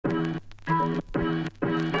Hey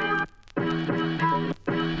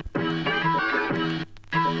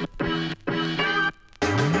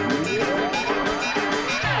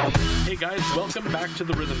guys, welcome back to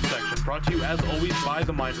the Rhythm Section, brought to you as always by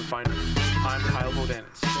The Mind Refiner. I'm Kyle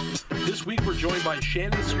Bodanis. This week we're joined by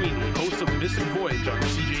Shannon Sweeney, host of Mystic Voyage on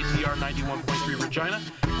CJTR 91.3 Regina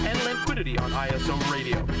and Lanquidity on ISO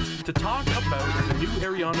Radio, to talk about the new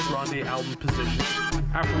Ariana Grande album, Positions.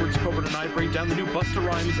 Afterwards, Coburn and I break down the new Busta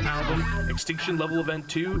Rhymes album, Extinction Level Event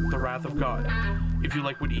 2, The Wrath of God. If you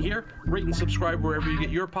like what you hear, rate and subscribe wherever you get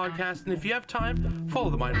your podcast, and if you have time, follow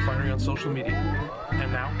The Mind Refinery on social media.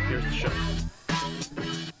 And now, here's the show.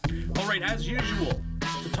 All right, as usual,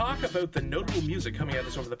 to talk about the notable music coming at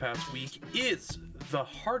us over the past week is the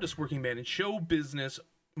hardest working man in show business,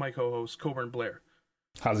 my co-host, Coburn Blair.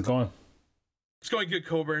 How's it going? It's going good,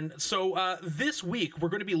 Coburn. So this week, we're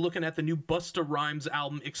going to be looking at the new Busta Rhymes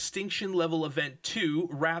album, Extinction Level Event 2,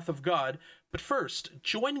 Wrath of God. But first,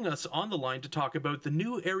 joining us on the line to talk about the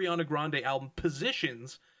new Ariana Grande album,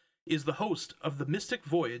 Positions, is the host of the Mystic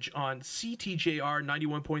Voyage on CTJR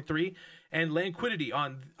 91.3 and Lanquidity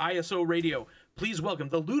on ISO Radio. Please welcome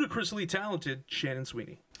the ludicrously talented Shannon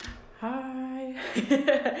Sweeney. Hi.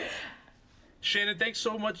 Shannon, thanks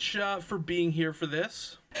so much for being here for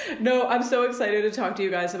this. No, I'm so excited to talk to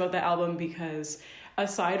you guys about the album because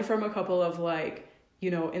aside from a couple of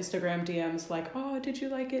Instagram DMs like, oh, did you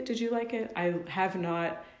like it? Did you like it? I have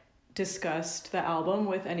not discussed the album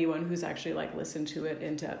with anyone who's actually listened to it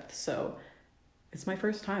in depth. So it's my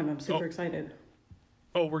first time. I'm super excited.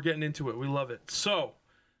 Oh, we're getting into it. We love it. So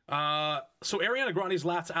Ariana Grande's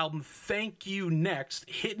last album, Thank You Next,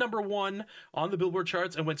 hit number 1 on the Billboard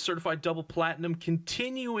charts and went certified double platinum,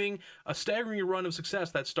 continuing a staggering run of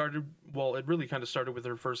success that started, well, it really kind of started with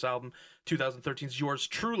her first album, 2013's Yours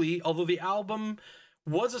Truly. Although the album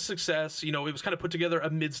was a success, it was kind of put together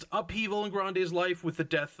amidst upheaval in Grande's life with the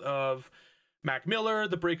death of Mac Miller,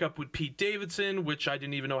 the breakup with Pete Davidson, which I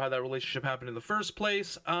didn't even know how that relationship happened in the first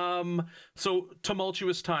place. So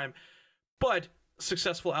tumultuous time, but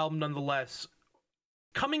successful album nonetheless.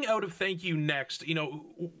 Coming out of Thank You Next,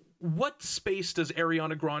 what space does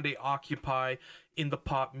Ariana Grande occupy in the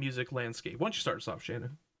pop music landscape? Why don't you start us off,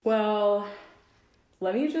 Shannon? Well,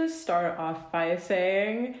 let me just start off by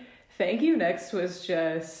saying Thank You Next was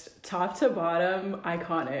just top to bottom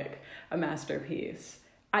iconic, a masterpiece.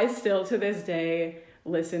 I still to this day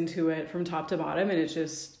listen to it from top to bottom, and it's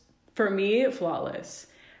just, for me, flawless.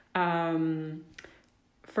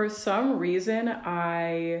 For some reason,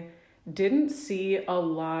 I didn't see a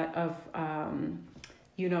lot of,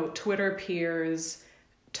 Twitter peers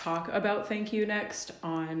talk about Thank You Next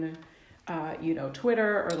on,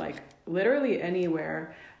 Twitter or literally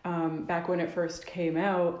anywhere back when it first came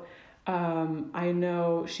out. I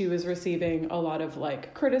know she was receiving a lot of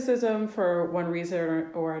criticism for one reason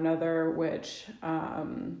or another, which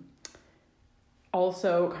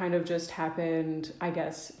also kind of just happened, I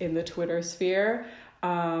guess, in the Twitter sphere.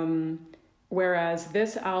 Whereas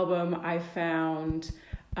this album I found,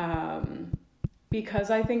 because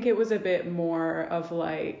I think it was a bit more of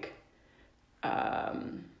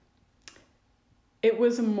it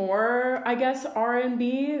was more, I guess,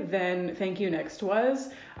 R&B than Thank You Next was.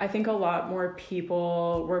 I think a lot more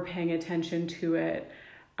people were paying attention to it.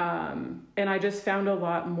 And I just found a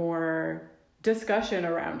lot more discussion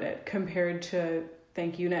around it compared to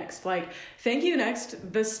Thank You Next. Thank You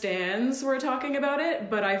Next, the stans were talking about it,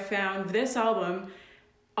 but I found this album,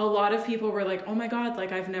 a lot of people were like, oh my God,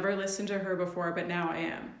 I've never listened to her before, but now I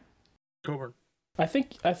am. Coburn. I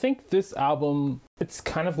think this album, it's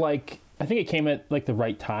kind of I think it came at the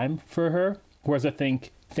right time for her. Whereas I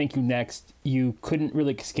think Thank You Next, you couldn't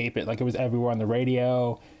really escape it. It was everywhere on the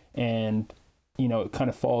radio and, it kind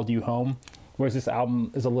of followed you home. Whereas this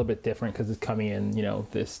album is a little bit different because it's coming in,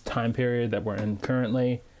 this time period that we're in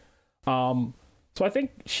currently. So I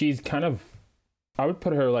think she's kind of, I would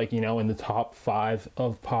put her in the top 5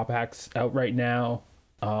 of pop acts out right now.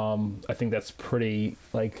 I think that's pretty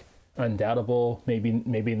undoubtable, maybe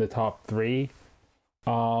in the top 3.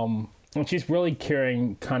 And she's really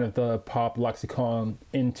carrying kind of the pop lexicon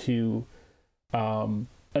into a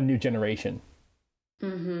new generation.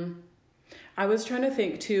 Mm-hmm. I was trying to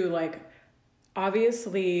think too,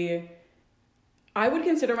 obviously I would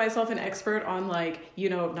consider myself an expert on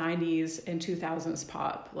 90s and 2000s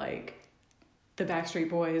pop, the Backstreet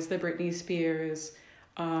Boys, the Britney Spears,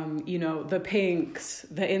 the Pinks,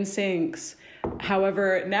 the NSYNCs.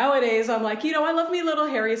 However, nowadays I'm I love me little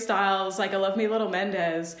Harry Styles, I love me little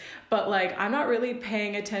Mendez, but I'm not really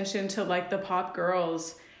paying attention to the pop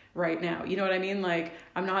girls right now. You know what I mean?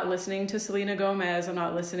 I'm not listening to Selena Gomez. I'm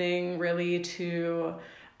not listening really to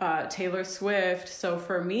Taylor Swift. So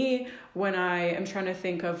for me, when I am trying to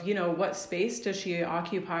think of, what space does she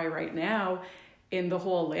occupy right now in the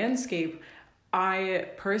whole landscape, I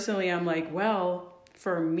personally am like, well,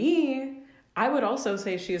 for me, I would also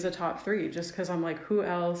say she's a top 3, just because I'm like, who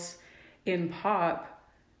else in pop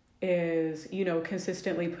is,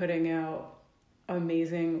 consistently putting out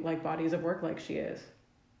amazing like bodies of work like she is.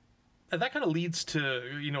 And that kind of leads to,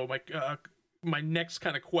 my next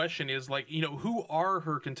kind of question is like, who are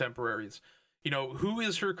her contemporaries? Who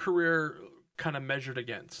is her career kind of measured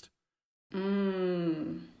against?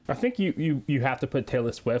 I think you have to put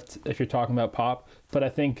Taylor Swift if you're talking about pop, but I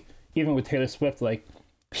think even with Taylor Swift, like,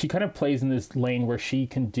 she kind of plays in this lane where she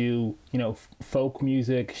can do, folk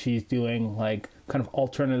music. She's doing like kind of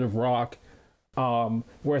alternative rock.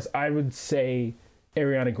 Whereas I would say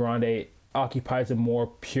Ariana Grande occupies a more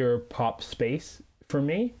pure pop space for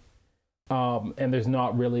me. And there's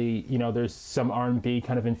not really, there's some R&B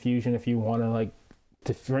kind of infusion if you want to like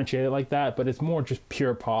differentiate it like that, but it's more just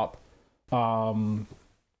pure pop. And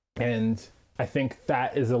I think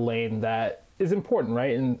that is a lane that is important,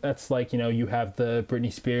 right? And that's like, you have the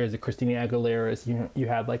Britney Spears, the Christina Aguilera's, you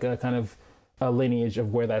have like a kind of a lineage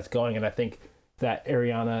of where that's going. And I think that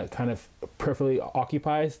Ariana kind of perfectly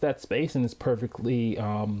occupies that space and is perfectly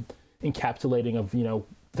encapsulating of,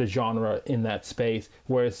 the genre in that space.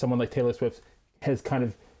 Whereas someone like Taylor Swift has kind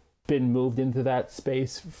of been moved into that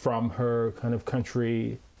space from her kind of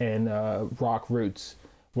country and rock roots,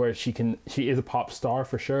 where she is a pop star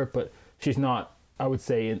for sure, but she's not, I would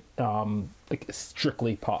say, like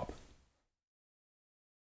strictly pop.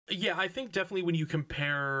 Yeah, I think definitely when you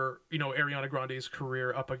compare, Ariana Grande's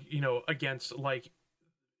career up, against like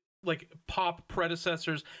pop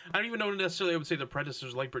predecessors, I don't even know necessarily I would say the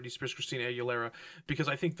predecessors like Britney Spears, Christina Aguilera, because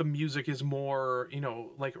I think the music is more,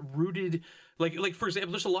 like rooted, like for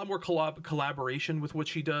example, there's a lot more collaboration with what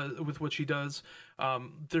she does.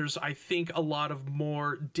 There's, I think, a lot of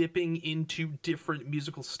more dipping into different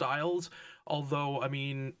musical styles. Although, I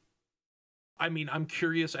mean, I'm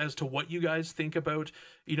curious as to what you guys think about,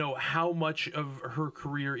 how much of her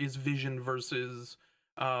career is vision versus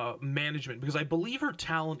management, because I believe her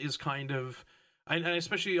talent is kind of, and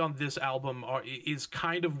especially on this album, is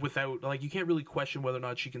kind of without, like, you can't really question whether or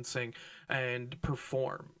not she can sing and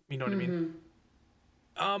perform. You know what I mean?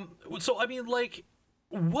 So I mean, like,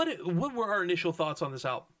 what were our initial thoughts on this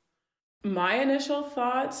album? My initial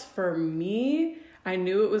thoughts, for me, I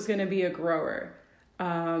knew it was going to be a grower.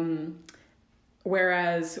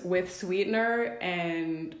 Whereas with Sweetener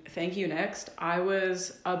and Thank You Next, I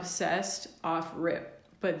was obsessed off rip.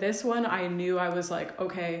 But this one, I knew, I was like,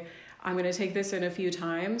 okay, I'm going to take this in a few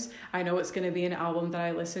times. I know it's going to be an album that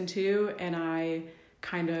I listen to, and I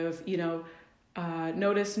kind of,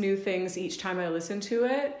 notice new things each time I listen to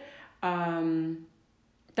it.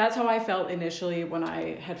 That's how I felt initially when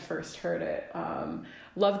I had first heard it.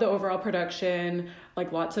 Love the overall production,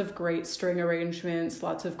 like lots of great string arrangements,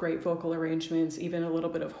 lots of great vocal arrangements, even a little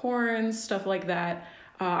bit of horns, stuff like that.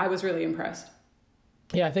 I was really impressed.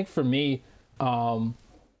 Yeah, I think for me,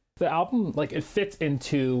 the album, like, it fits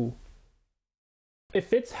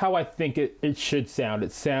how I think it should sound.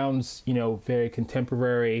 It sounds, very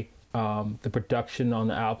contemporary. The production on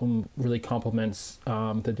the album really complements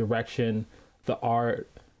the direction, the art.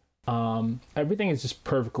 Everything is just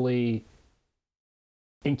perfectly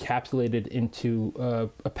encapsulated into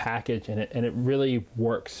a package, and it really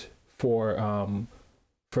works for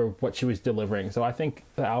what she was delivering. So I think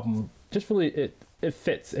the album just really it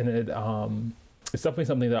fits, and it's definitely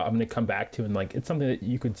something that I'm going to come back to, and like it's something that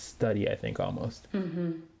you could study, I think, almost.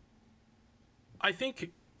 I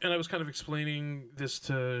think, and I was kind of explaining this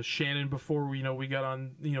to Shannon before we got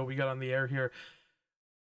on the air here.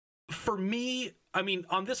 For me, I mean,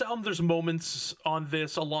 on this album, there's moments on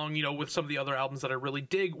this, along, with some of the other albums that I really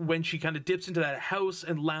dig, when she kind of dips into that house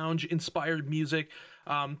and lounge inspired music,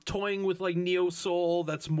 toying with like neo soul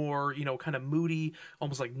that's more, kind of moody,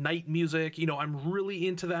 almost like night music. I'm really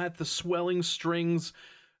into that. The swelling strings,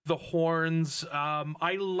 the horns.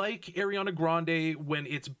 I like Ariana Grande when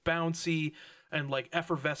it's bouncy and like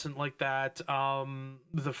effervescent like that.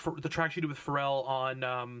 The track she did with Pharrell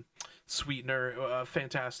on Sweetener,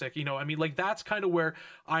 fantastic. Like that's kind of where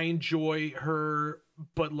I enjoy her,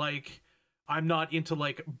 but like I'm not into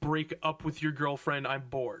like break up with your girlfriend, I'm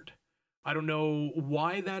bored. I don't know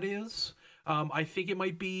why that is. I think it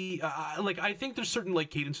might be I think there's certain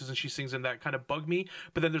like cadences and she sings in that kind of bug me,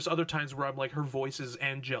 but then there's other times where I'm like, her voice is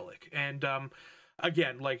angelic, and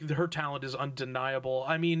again, like her talent is undeniable.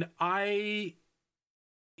 I mean, I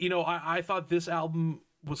thought this album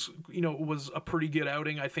was a pretty good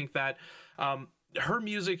outing. I think that her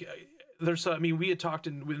music, there's I mean, we had talked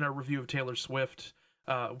in our review of Taylor Swift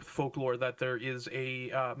with Folklore that there is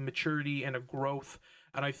a maturity and a growth,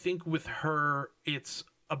 and I think with her it's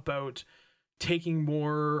about taking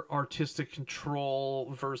more artistic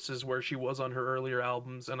control versus where she was on her earlier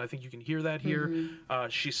albums, and I think you can hear that here.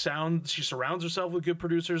 She surrounds herself with good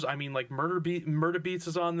producers. I mean, like Murder Beats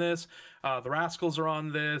is on this, the Rascals are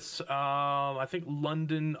on this, I think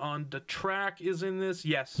London on the Track is in this,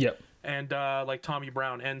 yes. Yep. And like Tommy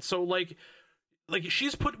Brown, and so like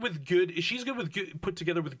she's put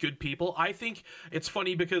together with good people. I think it's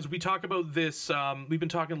funny because we talk about this, we've been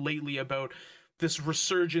talking lately about this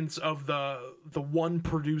resurgence of the one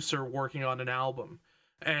producer working on an album,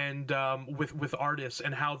 and with artists,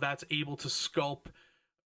 and how that's able to sculpt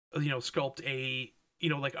a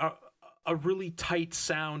like a really tight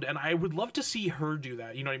sound. And I would love to see her do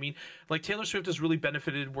that. You know what I mean? Like Taylor Swift has really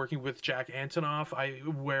benefited working with Jack Antonoff,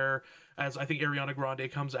 whereas I think Ariana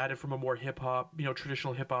Grande comes at it from a more hip hop,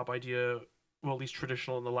 traditional hip hop idea. Well, at least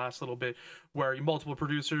traditional in the last little bit, where multiple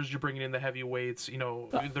producers, you're bringing in the heavyweights.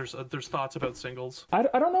 There's thoughts about singles. I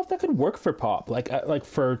don't know if that could work for pop, like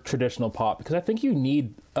for traditional pop, because I think you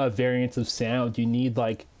need a variance of sound. You need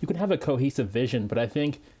you can have a cohesive vision, but I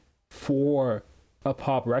think for a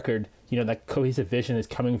pop record, that cohesive vision is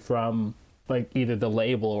coming from either the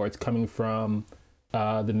label or it's coming from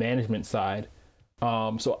the management side.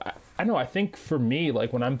 So I think for me,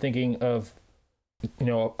 when I'm thinking of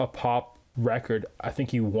a pop record, I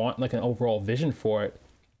think you want an overall vision for it,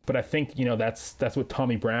 but I think that's what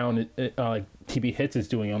Tommy Brown TB Hits is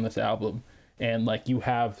doing on this album, and you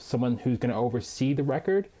have someone who's going to oversee the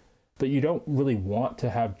record, but you don't really want to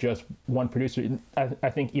have just one producer. I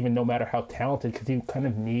think even no matter how talented, because you kind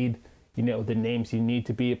of need the names. You need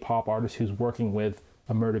to be a pop artist who's working with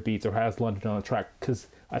a Murder Beats or has London on the Track, because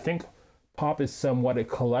I think pop is somewhat a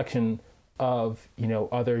collection of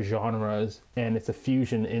other genres, and it's a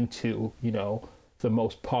fusion into the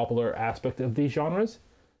most popular aspect of these genres.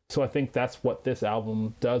 So I think that's what this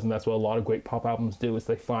album does, and that's what a lot of great pop albums do, is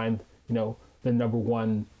they find the number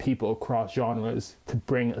one people across genres to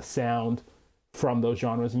bring a sound from those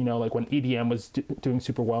genres. Like when EDM was doing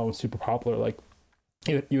super well and super popular,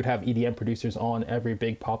 you would have EDM producers on every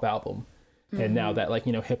big pop album. And now that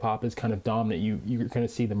hip hop is kind of dominant, you're going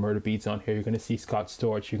to see the Murder Beats on here. You're going to see Scott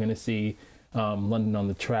Storch. You're going to see London on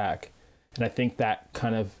the Track, and I think that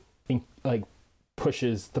kind of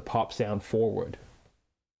pushes the pop sound forward.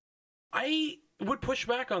 I would push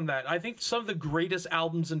back on that. I think some of the greatest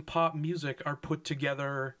albums in pop music are put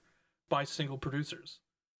together by single producers,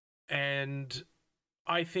 and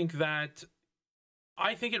I think it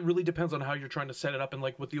really depends on how you're trying to set it up and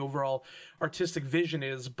what the overall artistic vision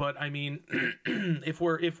is. But I mean, if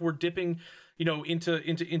we're dipping,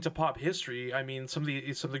 into pop history, I mean, some of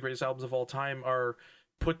the greatest albums of all time are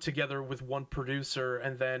put together with one producer,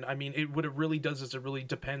 and then I mean, what it really does is it really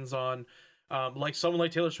depends on someone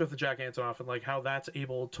like Taylor Swift and Jack Antonoff, and how that's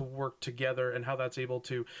able to work together, and how that's able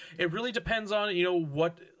to. It really depends on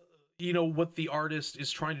what the artist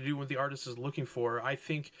is trying to do, what the artist is looking for. I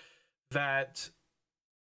think that,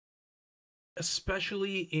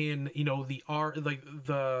 especially in the art,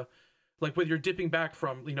 when you're dipping back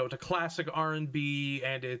from to classic R&B,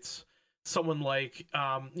 and it's someone like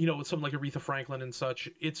someone like Aretha Franklin and such,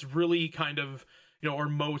 it's really kind of or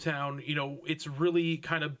Motown, it's really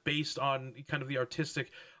kind of based on kind of the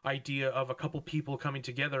artistic idea of a couple people coming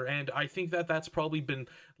together. And I think that that's probably been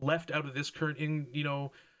left out of this current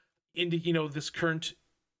this current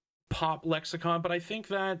pop lexicon. But I think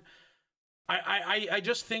that I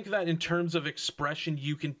just think that in terms of expression,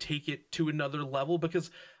 you can take it to another level,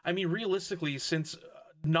 because I mean, realistically, since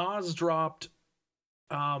Nas dropped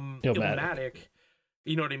Illmatic,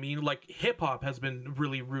 you know what I mean? Hip hop has been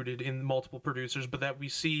really rooted in multiple producers, but that we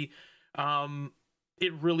see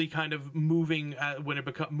it really kind of moving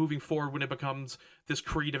forward when it becomes this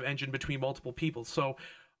creative engine between multiple people. So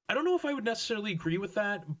I don't know if I would necessarily agree with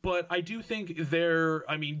that, but I do think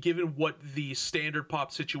given what the standard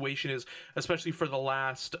pop situation is, especially for the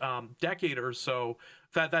last decade or so,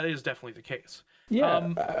 that is definitely the case. Yeah,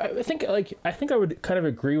 I think I would kind of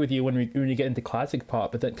agree with you when you get into classic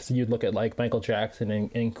pop, but then because you'd look at Michael Jackson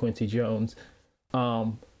and Quincy Jones,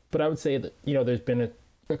 but I would say that there's been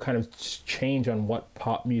a kind of change on what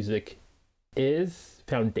pop music is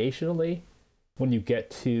foundationally when you get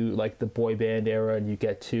to the boy band era, and you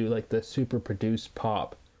get to the super produced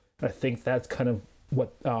pop. I think that's kind of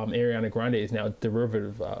what Ariana Grande is now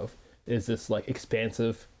derivative of, is this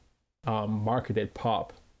expansive marketed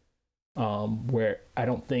pop, where I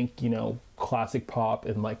don't think classic pop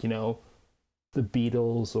and the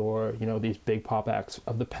Beatles or these big pop acts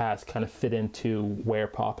of the past kind of fit into where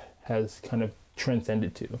pop has kind of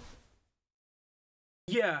transcended to.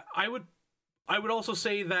 Yeah, I would also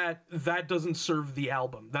say that doesn't serve the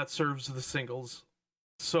album. That serves the singles.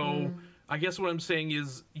 So I guess what I'm saying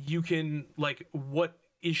is you can, like, what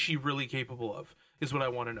is she really capable of is what I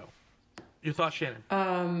want to know. Your thoughts,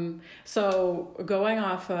 Shannon? So going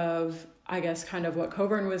off of, I guess, kind of what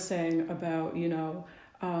Coburn was saying about,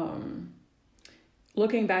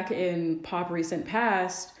 looking back in pop recent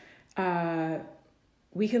past,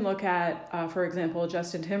 we can look at, for example,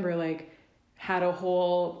 Justin Timberlake had a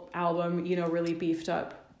whole album, really beefed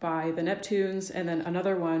up by the Neptunes, and then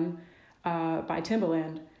another one by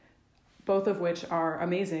Timbaland, both of which are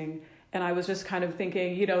amazing. And I was just kind of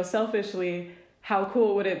thinking, selfishly, how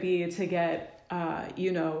cool would it be to get,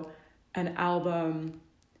 an album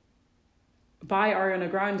by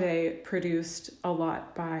Ariana Grande produced a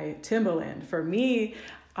lot by Timbaland? For me,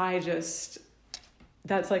 that's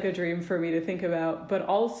like a dream for me to think about. But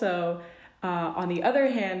also, on the other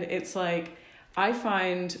hand, it's like, I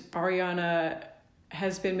find Ariana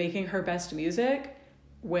has been making her best music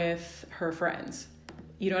with her friends.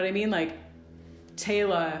 You know what I mean? Like,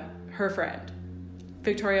 Taylor, her friend.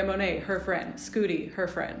 Victoria Monet, her friend. Scooty, her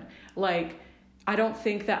friend. Like, I don't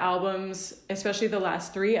think the albums, especially the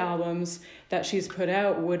last 3 albums that she's put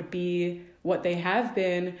out, would be what they have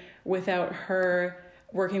been without her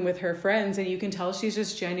working with her friends. And you can tell she's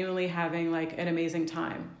just genuinely having, like, an amazing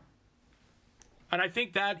time. And I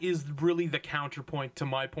think that is really the counterpoint to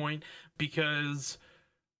my point, because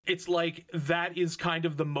it's like that is kind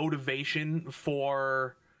of the motivation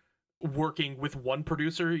for working with one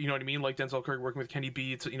producer, you know what I mean? Like Denzel Curry working with Kenny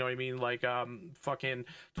Beats, you know what I mean? Like fucking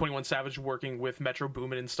 21 Savage working with Metro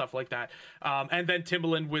Boomin and stuff like that. And then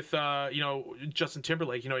Timbaland with Justin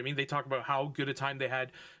Timberlake, you know what I mean? They talk about how good a time they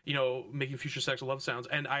had, making Future Sex Love Sounds.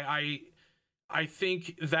 And I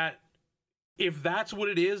think that if that's what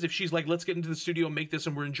it is, if she's like, let's get into the studio and make this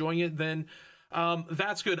and we're enjoying it, then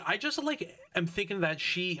that's good. I just am thinking that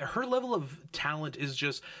her level of talent is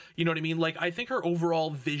just, you know what I mean? Like, I think her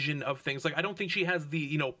overall vision of things, like, I don't think she has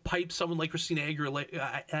the, pipe someone like Christina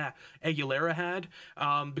Aguilera had,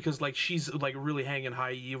 because like she's like really hanging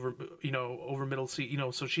high over middle C,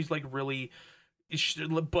 so she's like really,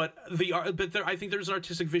 but I think there's an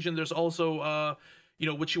artistic vision. There's also,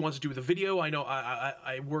 what she wants to do with the video. I know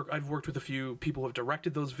I've worked with a few people who have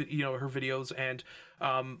directed those, her videos, and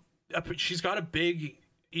she's got a big,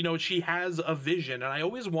 she has a vision, and I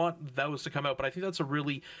always want those to come out, but I think that's a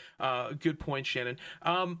really good point, Shannon.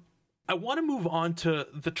 I want to move on to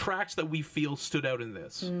the tracks that we feel stood out in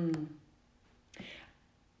this.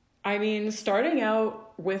 I mean, starting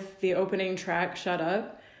out with the opening track, Shut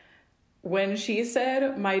Up, when she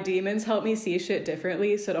said, "My demons help me see shit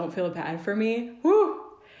differently, so don't feel bad for me," whoo,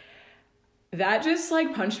 that just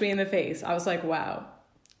like punched me in the face. I was like, wow.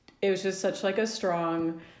 It was just such like a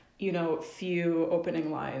strong, few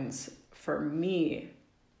opening lines for me.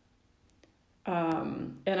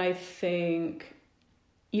 And I think,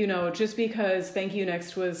 just because Thank You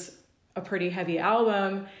Next was a pretty heavy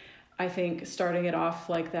album, I think starting it off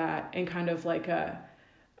like that and kind of like a,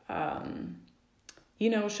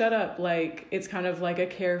 Shut Up, like, it's kind of like a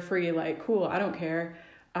carefree, like, cool, I don't care.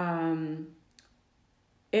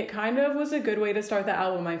 It kind of was a good way to start the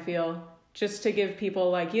album, I feel, just to give people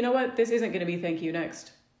like, you know what, this isn't going to be Thank You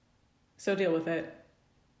Next, so deal with it.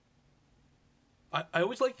 I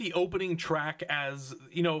always like the opening track as,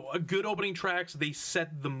 a good opening tracks, they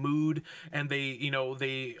set the mood, and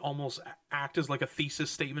they almost act as like a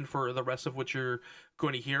thesis statement for the rest of what you're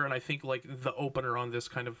going to hear. And I think like the opener on this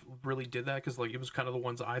kind of really did that, because like it was kind of the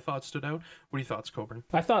ones I thought stood out. What are your thoughts, Coburn?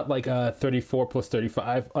 I thought like 34 plus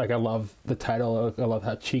 35, like I love the title. I love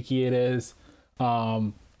how cheeky it is.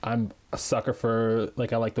 I'm a sucker for,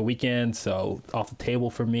 like, I like The Weeknd, so Off the Table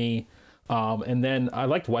for me. And then I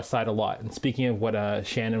liked West Side a lot. And speaking of what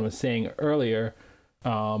Shannon was saying earlier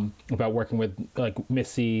about working with like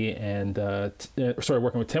Missy and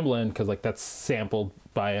working with Timbaland, because like that's sampled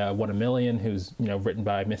by 1 A Million, who's written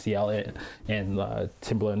by Missy Elliott and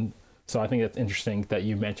Timbaland. So I think that's interesting that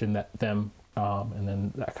you mentioned them, and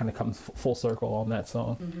then that kind of comes full circle on that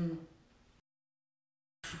song. Mm-hmm.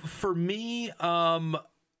 For me,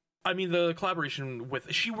 I mean, the collaboration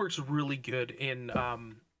she works really good in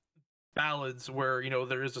ballads where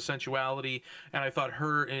there is a sensuality, and I thought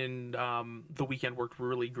her and The Weeknd worked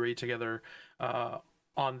really great together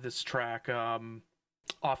on this track,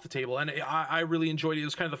 Off the Table, and I really enjoyed it. It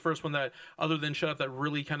was kind of the first one that, other than Shut Up, that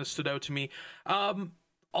really kind of stood out to me.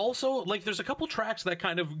 Also, like, there's a couple tracks that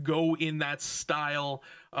kind of go in that style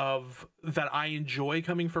of that I enjoy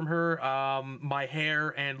coming from her. My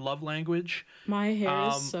Hair and Love Language. My Hair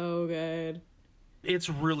is so good. It's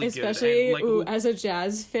really especially good. And, like, as a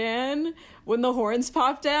jazz fan, when the horns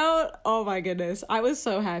popped out, oh my goodness, I was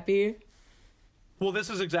so happy. well,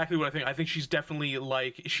 this is exactly what I think. I think she's definitely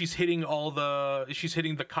like she's hitting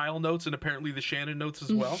the Kyle notes and apparently the Shannon notes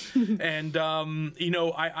as well. And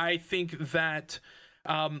I think that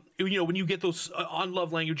when you get those on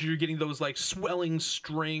Love Language, you're getting those like swelling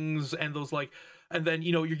strings and those like. And then,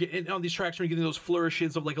 you're getting on these tracks, you're getting those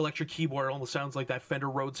flourishes of like electric keyboard. It almost sounds like that Fender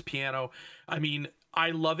Rhodes piano. I mean,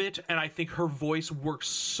 I love it. And I think her voice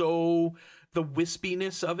works the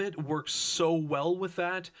wispiness of it works so well with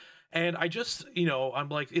that. And I just, I'm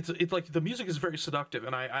like, it's like the music is very seductive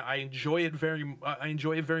and I enjoy it very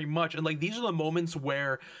much. And like, these are the moments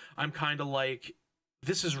where I'm kind of like,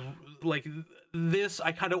 this is like this.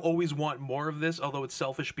 I kind of always want more of this, although it's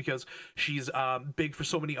selfish because she's big for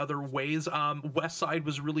so many other ways. West Side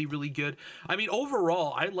was really, really good. I mean,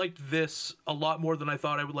 overall, I liked this a lot more than I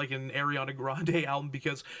thought I would like an Ariana Grande album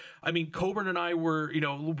because, I mean, Coburn and I were,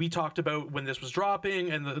 we talked about when this was dropping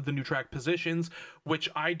and the new track Positions, which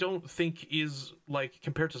I don't think is like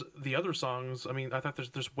compared to the other songs. I mean, I thought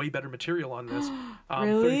there's way better material on this.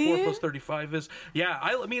 Really? 34 plus 35 is, yeah.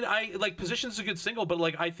 I mean, I like Positions is a good single, but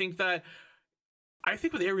like I think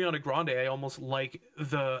with Ariana Grande, I almost like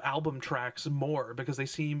the album tracks more because they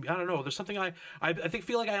seem, I don't know, there's something I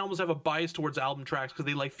feel like I almost have a bias towards album tracks because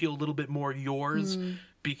they like feel a little bit more yours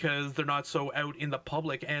because they're not so out in the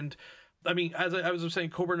public. And I mean, as I was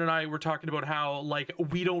saying, Coburn and I were talking about how like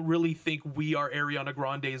we don't really think we are Ariana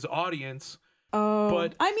Grande's audience. Oh,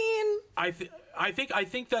 but I mean, I think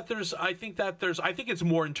it's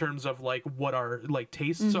more in terms of like what our like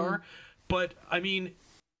tastes are. But I mean,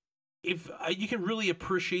 if you can really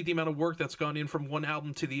appreciate the amount of work that's gone in from one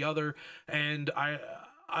album to the other, and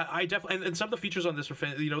I definitely and some of the features on this are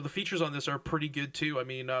the features on this are pretty good too. I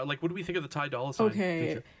mean, like, what do we think of the Ty Dolla $ign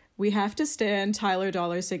feature? We have to stand Tyler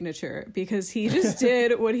Dollar's signature because he just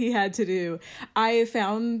did what he had to do. I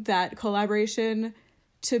found that collaboration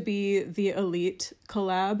to be the elite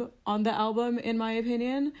collab on the album, in my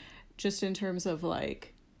opinion, just in terms of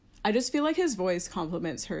like, I just feel like his voice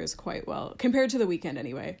complements hers quite well compared to The Weeknd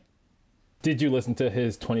anyway. Did you listen to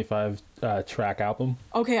his 25 track album?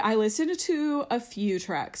 Okay, I listened to a few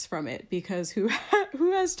tracks from it because who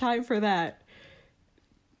has time for that?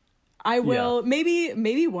 I will. Yeah.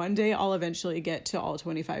 Maybe one day I'll eventually get to all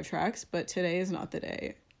 25 tracks, but today is not the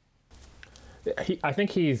day. I think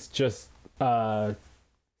he's just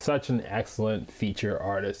such an excellent feature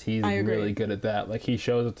artist. He's really good at that. Like, he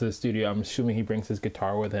shows up to the studio. I'm assuming he brings his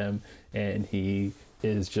guitar with him, and he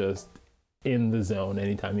is just in the zone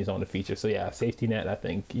anytime he's on a feature. So yeah, Safety Net, I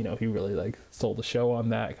think, he really like sold the show on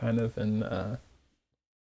that kind of. And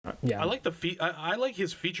yeah, I like I like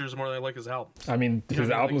his features more than I like his album. I mean, his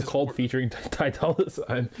album is called featuring Ty Dolla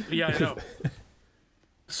 $ign. Yeah, I know.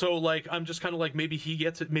 So like, I'm just kind of like, maybe he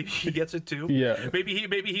gets it. Maybe he gets it too. Yeah. Maybe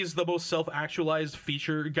he's the most self-actualized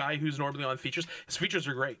feature guy who's normally on features. His features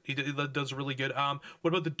are great. He does really good. What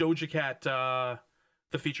about the Doja Cat,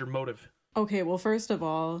 the feature Motive? Okay, well, first of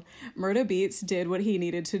all, Murda Beats did what he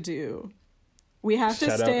needed to do. We have to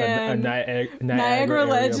stand Niagara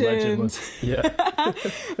legend. Yeah.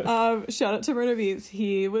 Shout out to Murda Beats.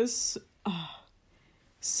 He was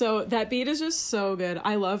so that beat is just so good.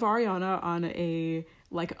 I love Ariana on a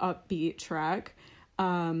like upbeat track,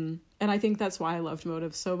 and I think that's why I loved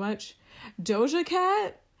Motive so much. Doja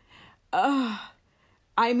Cat,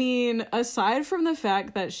 I mean, aside from the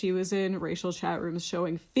fact that she was in racial chat rooms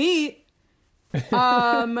showing feet. It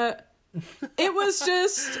was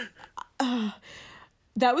just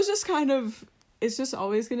that was just kind of, it's just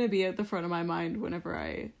always going to be at the front of my mind whenever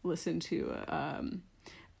I listen to a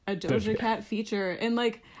Doja Cat feature. And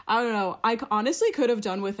like, I don't know, I honestly could have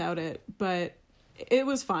done without it, but it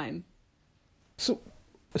was fine. So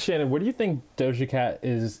Shannon, where do you think Doja Cat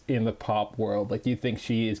is in the pop world? Like, do you think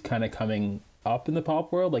she is kind of coming up in the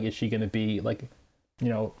pop world? Like, is she going to be like,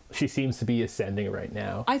 she seems to be ascending right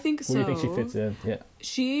now. I think so. Where do you think she fits in? Yeah.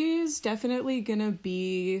 She's definitely gonna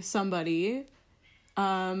be somebody.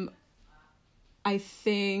 I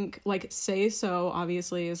think like Say So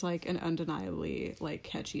obviously is like an undeniably like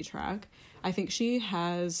catchy track. I think she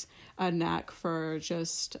has a knack for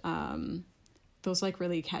just those like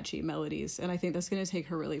really catchy melodies, and I think that's gonna take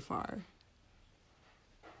her really far.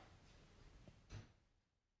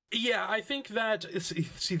 Yeah, I think that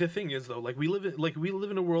see the thing is though, like we live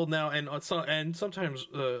in a world now, and sometimes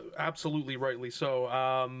absolutely rightly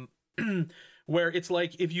so, where it's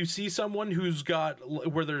like if you see someone who's got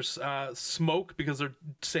where there's smoke because they're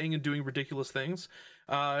saying and doing ridiculous things,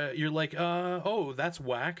 you're like, oh, that's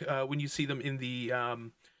whack. When you see them in the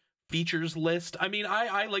features list, I mean,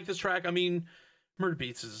 I like this track. I mean, Murder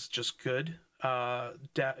Beats is just good.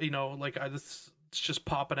 It's just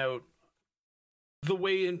popping out the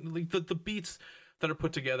way, in like the beats that are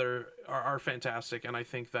put together are fantastic, and I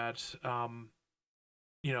think that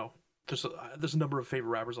there's a number of favorite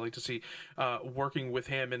rappers I like to see working with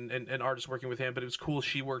him and artists working with him, but it was cool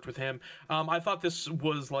she worked with him. I thought this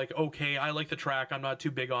was like okay. I like the track. I'm not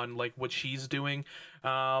too big on like what she's doing.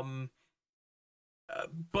 But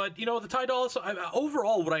the Ty Dolla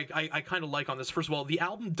overall, what I kind of like on this, first of all, the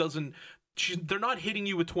album doesn't. They're not hitting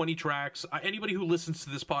you with 20 tracks. Anybody who listens to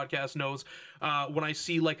this podcast knows when I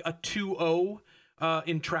see like a 2-0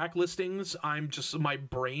 in track listings, I'm just, my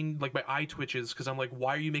brain, like my eye twitches because I'm like,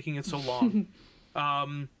 why are you making it so long?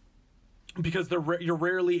 Because you're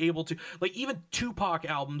rarely able to, like, even Tupac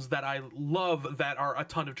albums that I love that are a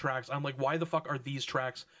ton of tracks, I'm like, why the fuck are these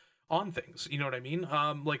tracks on things? You know what I mean?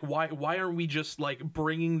 Like, why aren't we just like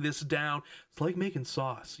bringing this down? It's like making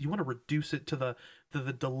sauce. You want to reduce it to the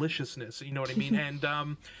deliciousness, you know what I mean? And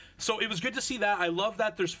so it was good to see that. I love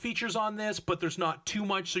that there's features on this, but there's not too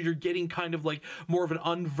much, so you're getting kind of like more of an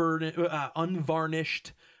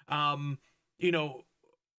unvarnished Ariana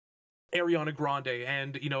Grande,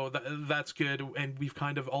 and that's good. And we've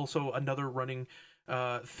kind of also another running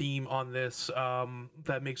theme on this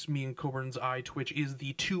that makes me and Coburn's eye twitch is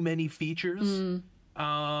the too many features.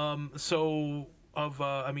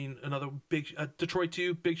 Another big Detroit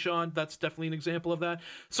 2, Big Sean, that's definitely an example of that.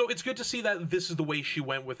 So it's good to see that this is the way she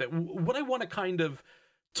went with it. What I want to kind of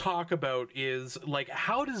talk about is like,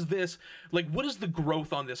 how does this, like, what is the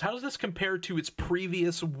growth on this? How does this compare to its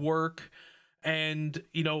previous work? And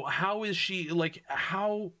how is she, like,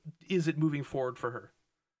 how is it moving forward for her?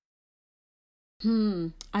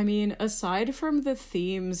 I mean, aside from the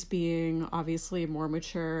themes being obviously more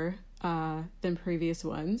mature than previous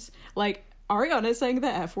ones, like Ariana saying the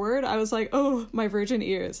F word, I was like, oh, my virgin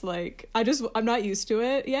ears. Like, I'm not used to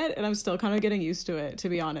it yet, and I'm still kind of getting used to it, to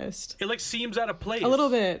be honest. It like seems out of place. A little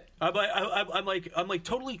bit. I'm like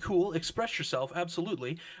totally cool. Express yourself,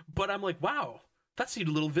 absolutely. But I'm like, wow, that seemed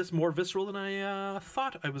a little more visceral than I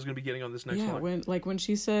thought I was going to be getting on this next one. When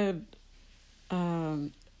she said,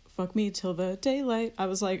 fuck me till the daylight, I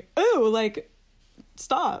was like, oh, like,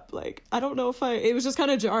 stop. Like, I don't know if it was just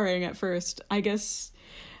kind of jarring at first. I guess,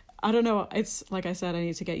 I don't know. It's like I said, I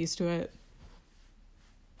need to get used to it.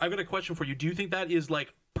 I've got a question for you. Do you think that is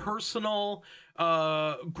like personal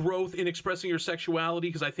growth in expressing your sexuality?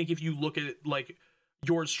 Because I think if you look at it like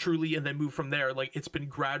yours truly and then move from there, like it's been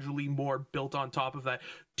gradually more built on top of that.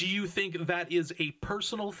 Do you think that is a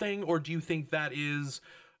personal thing, or do you think that is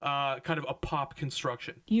kind of a pop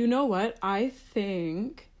construction? You know what? I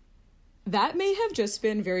think that may have just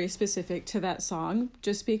been very specific to that song,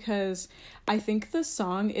 just because I think the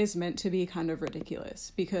song is meant to be kind of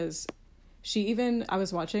ridiculous, because I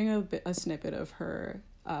was watching a snippet of her,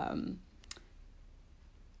 an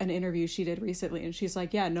interview she did recently, and she's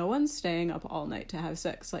like, yeah, no one's staying up all night to have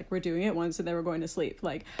sex. Like, we're doing it once and then we're going to sleep.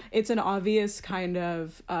 Like, it's an obvious kind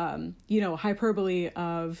of, hyperbole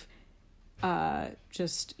of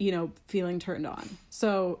just feeling turned on.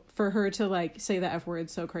 So for her to like say the F word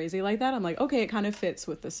so crazy like that, I'm like, okay, it kind of fits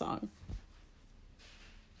with the song.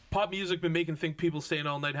 Pop music been making people staying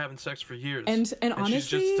all night having sex for years, and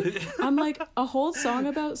honestly I'm like, a whole song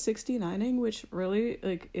about 69ing, which really,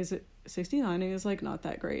 like, is it 69ing is like not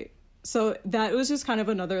that great. So that was just kind of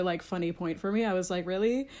another like funny point for me. I was like,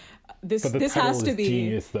 really? This has to be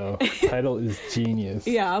genius, though. Title is genius.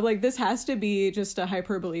 Yeah, like, this has to be just a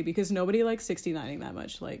hyperbole, because nobody likes 69ing that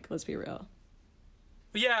much. Like, let's be real.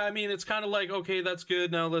 Yeah, I mean, it's kind of like, okay, that's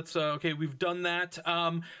good. Now let's okay, we've done that.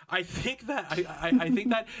 I think that I think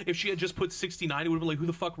that if she had just put 69, it would have been like, who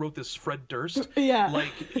the fuck wrote this? Fred Durst? Yeah.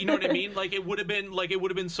 Like, you know what I mean? Like, it would have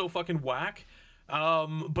been so fucking whack.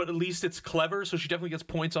 But at least it's clever, so she definitely gets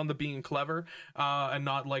points on the being clever, and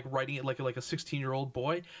not like writing it like a 16-year-old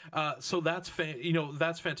boy. So that's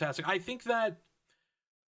that's fantastic. I think that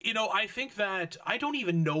I don't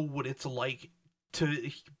even know what it's like to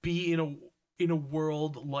be in a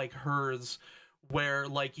world like hers, where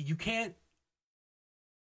like you can't,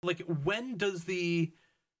 like, when does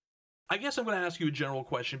I guess I'm going to ask you a general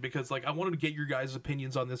question, because like I wanted to get your guys'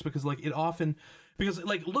 opinions on this, because like because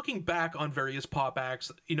like looking back on various pop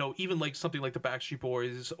acts, even like something like the Backstreet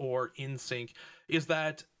Boys or NSYNC, is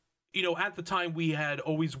that at the time we had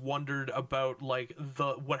always wondered about like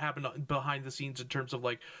what happened behind the scenes in terms of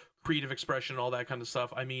like creative expression, all that kind of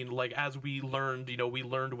stuff. I mean, like, as we learned, we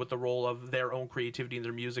learned what the role of their own creativity in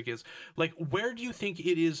their music is. Like, where do you think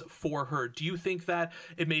it is for her? Do you think that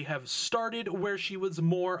it may have started where she was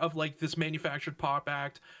more of like this manufactured pop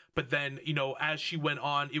act, but then, as she went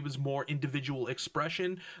on, it was more individual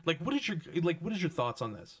expression? Like, what is your thoughts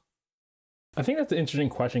on this? I think that's an interesting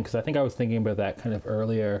question, because I think I was thinking about that kind of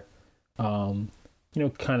earlier, kind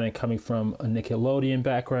of coming from a Nickelodeon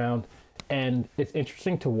background. And it's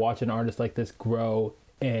interesting to watch an artist like this grow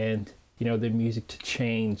and, the music to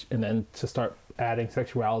change and then to start adding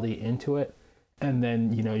sexuality into it. And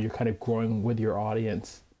then, you're kind of growing with your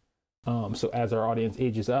audience. So as our audience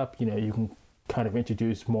ages up, you can kind of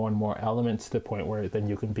introduce more and more elements to the point where then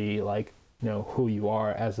you can be like, who you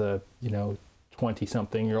are as a,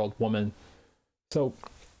 20-something-year-old woman. So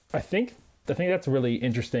I think that's really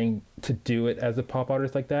interesting to do it as a pop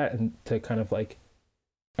artist like that, and to kind of like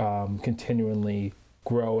continually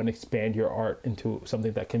grow and expand your art into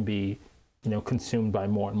something that can be, consumed by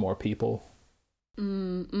more and more people.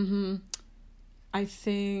 I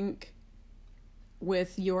think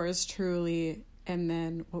with yours truly, and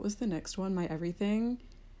then what was the next one? My Everything.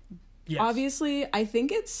 Yes. Obviously, I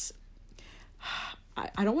think it's,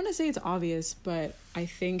 I don't want to say it's obvious, but I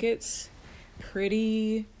think it's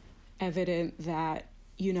pretty evident that,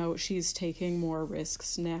 she's taking more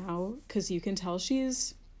risks now, because you can tell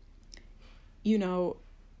she's,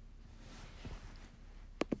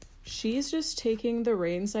 she's just taking the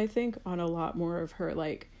reins, I think, on a lot more of her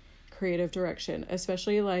like creative direction,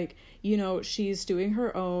 especially like, she's doing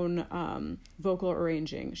her own vocal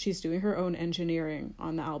arranging, she's doing her own engineering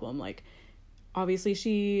on the album. Like, obviously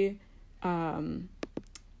she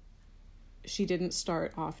didn't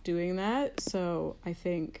start off doing that, so I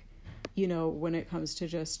think, when it comes to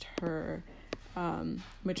just her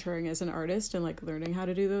maturing as an artist and like learning how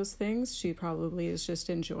to do those things, she probably is just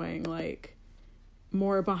enjoying like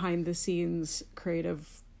more behind the scenes creative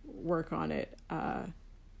work on it.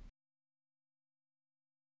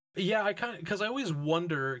 Yeah, because I always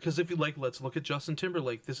wonder, because if you like, let's look at Justin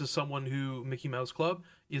Timberlake. This is someone who Mickey Mouse Club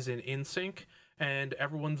is in NSYNC, and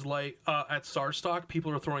everyone's like, at Starstock,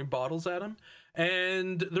 people are throwing bottles at him,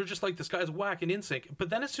 and they're just like, this guy's whack in NSYNC. But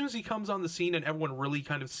then as soon as he comes on the scene and everyone really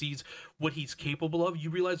kind of sees what he's capable of, you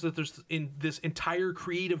realize that there's in this entire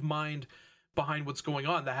creative mind behind what's going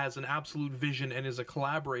on that has an absolute vision and is a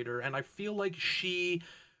collaborator. And I feel like she,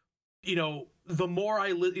 the more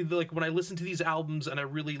like when I listen to these albums and I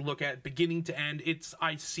really look at beginning to end,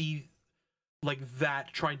 I see like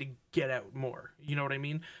that trying to get out more, you know what I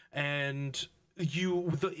mean? And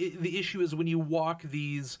the issue is when you walk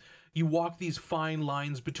these fine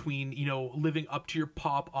lines between, living up to your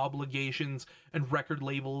pop obligations and record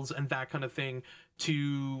labels and that kind of thing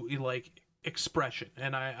to like expression.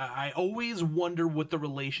 And I always wonder what the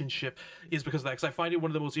relationship is because of that, because I find it one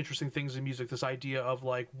of the most interesting things in music, this idea of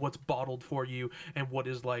like what's bottled for you and what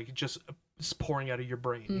is like just pouring out of your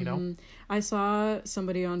brain. I saw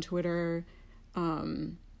somebody on Twitter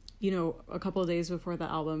a couple of days before the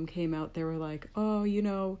album came out, they were like, oh,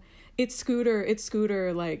 it's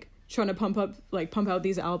Scooter like trying to pump out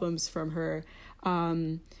these albums from her,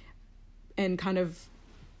 and kind of,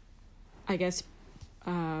 I guess,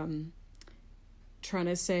 trying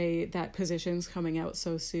to say that Positions coming out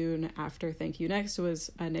so soon after Thank You Next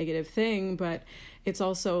was a negative thing, but it's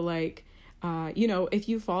also like, if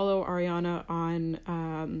you follow Ariana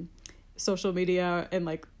on social media and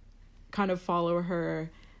like kind of follow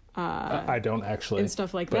her, I don't actually, and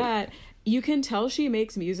stuff like that, you can tell she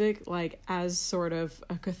makes music like as sort of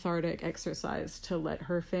a cathartic exercise to let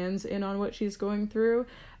her fans in on what she's going through,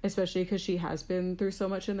 especially because she has been through so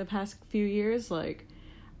much in the past few years, like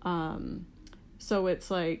so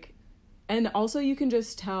it's like, and also you can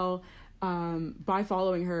just tell by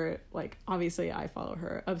following her, like obviously I follow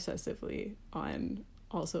her obsessively on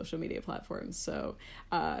all social media platforms, so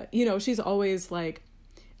she's always like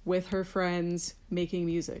with her friends making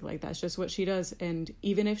music, like that's just what she does, and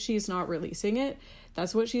even if she's not releasing it,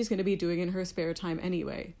 that's what she's going to be doing in her spare time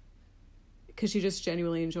anyway, because she just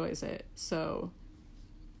genuinely enjoys it. So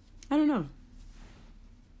I don't know.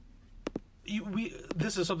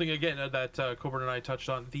 This is something again that Coburn and I touched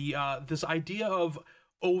on, the this idea of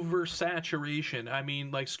oversaturation. I mean,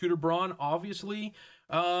 like Scooter Braun, obviously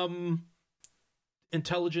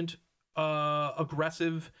intelligent,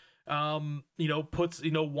 aggressive,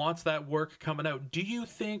 wants that work coming out. Do you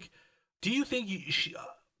think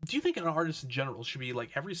an artist in general should be like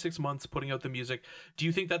every 6 months putting out the music? Do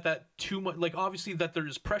you think that too much, like obviously that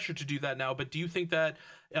there's pressure to do that now, but do you think that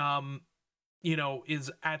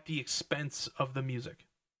is at the expense of the music?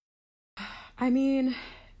 I mean,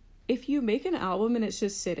 if you make an album and it's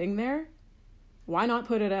just sitting there, why not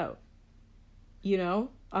put it out? You know,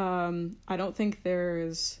 I don't think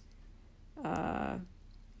there's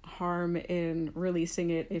harm in releasing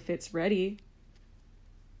it if it's ready,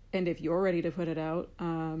 and if you're ready to put it out.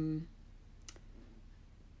 I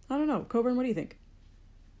don't know, Coburn, what do you think?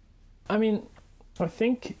 I mean, I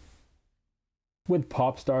think with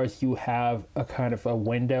pop stars, you have a kind of a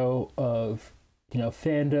window of, you know,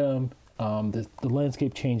 fandom. The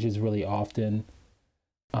landscape changes really often.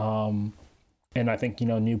 And I think, you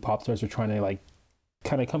know, new pop stars are trying to like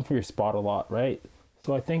kind of come for your spot a lot, right?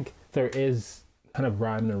 So I think there is kind of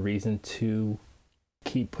rhyme and reason to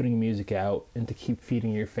keep putting music out and to keep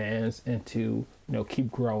feeding your fans and to, you know,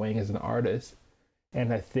 keep growing as an artist.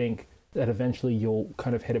 And I think that eventually you'll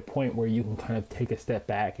kind of hit a point where you can kind of take a step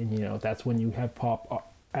back, and, you know, that's when you have pop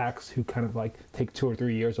acts who kind of like take 2 or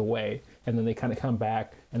 3 years away, and then they kind of come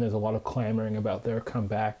back, and there's a lot of clamoring about their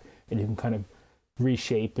comeback, and you can kind of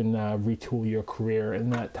reshape and retool your career in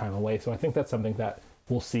that time away. So I think that's something that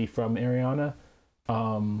we'll see from Ariana,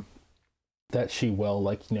 that she will,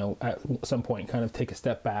 like, you know, at some point kind of take a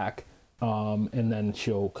step back, and then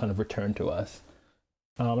she'll kind of return to us.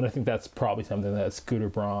 And I think that's probably something that Scooter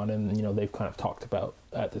Braun and, you know, they've kind of talked about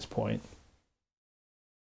at this point.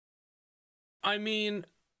 I mean,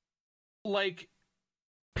 like,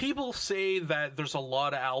 people say that there's a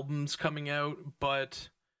lot of albums coming out, but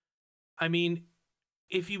I mean,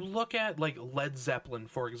 if you look at like Led Zeppelin,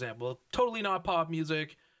 for example, totally not pop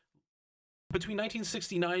music. Between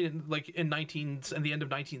 1969 and like and the end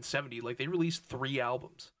of 1970, like they released 3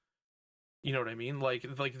 albums. You know what I mean? Like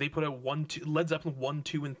they put out Led Zeppelin 1,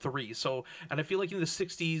 2, and 3. So, and I feel like in the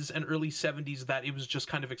 60s and early 70s that it was just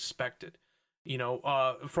kind of expected, you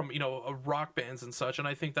know, from, you know, rock bands and such. And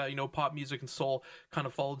I think that, you know, pop music and soul kind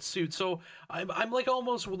of followed suit. So I'm like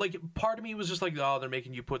almost like, part of me was just like, oh, they're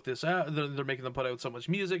making you put this out. They're making them put out so much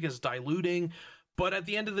music, it's diluting. But at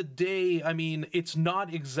the end of the day, I mean, it's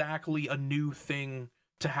not exactly a new thing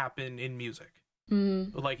to happen in music.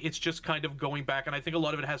 Like, it's just kind of going back, and I think a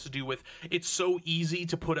lot of it has to do with it's so easy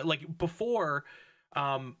to put it, like, before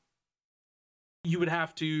you would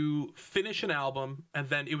have to finish an album, and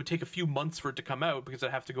then it would take a few months for it to come out, because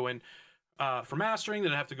it'd have to go in for mastering,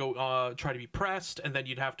 then it'd have to go try to be pressed, and then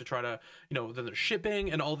you'd have to try to, you know, then there's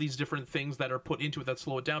shipping and all these different things that are put into it that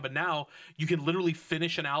slow it down. But now you can literally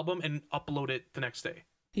finish an album and upload it the next day.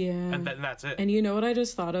 Yeah. And that's it. And you know what I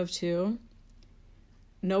just thought of too?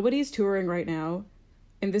 Nobody's touring right now,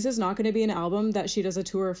 and this is not going to be an album that she does a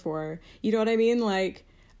tour for. You know what I mean? Like,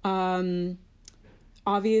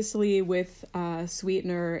 obviously with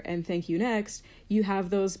Sweetener and Thank You Next, you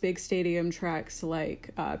have those big stadium tracks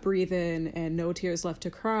like Breathe In and No Tears Left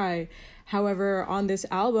to Cry. However, on this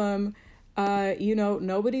album, you know,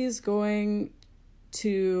 nobody's going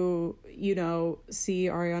to, you know, see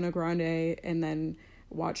Ariana Grande and then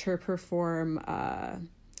watch her perform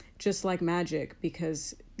Just Like Magic,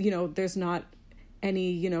 because, you know, there's not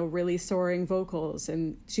any, you know, really soaring vocals,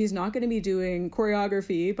 and she's not going to be doing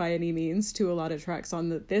choreography by any means to a lot of tracks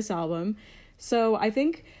on this album. So I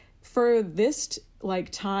think for this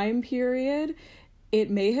like time period,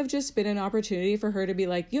 it may have just been an opportunity for her to be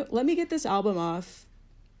like, yo, let me get this album off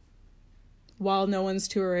while no one's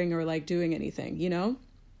touring or like doing anything, you know?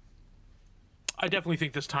 I definitely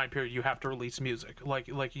think this time period you have to release music. Like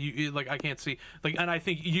you I can't see, like, and I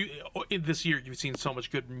think in this year you've seen so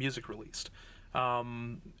much good music released,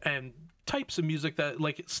 and types of music that,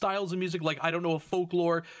 like, styles of music. Like, I don't know if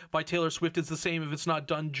Folklore by Taylor Swift is the same if it's not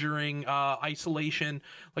done during isolation,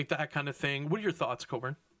 like that kind of thing. What are your thoughts,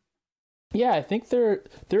 Coburn? Yeah, I think there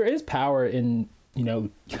is power in, you know,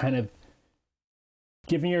 kind of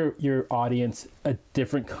giving your audience a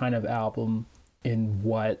different kind of album in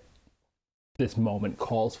what this moment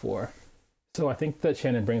calls for. So I think that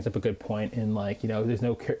Shannon brings up a good point in, like, you know, there's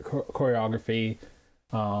no choreography,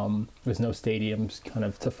 there's no stadiums kind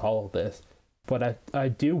of to follow this. But I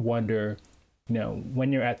do wonder, you know,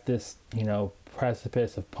 when you're at this, you know,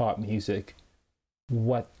 precipice of pop music,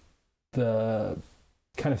 what the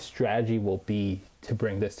kind of strategy will be to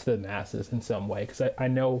bring this to the masses in some way. Because I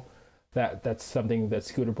know that that's something that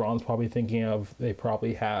Scooter Braun's probably thinking of. They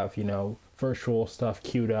probably have, you know, virtual stuff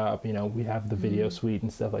queued up, you know, we have the video suite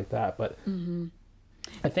and stuff like that. But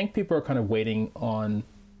I think people are kind of waiting on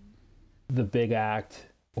the big act,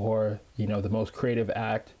 or, you know, the most creative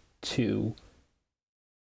act, to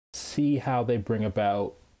see how they bring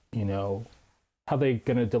about, you know, how they're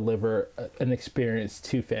going to deliver an experience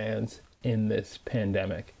to fans in this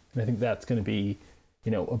pandemic. And I think that's going to be,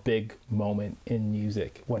 you know, a big moment in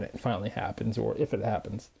music when it finally happens, or if it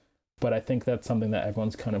happens. But I think that's something that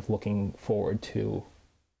everyone's kind of looking forward to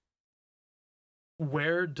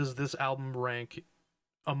where does this album rank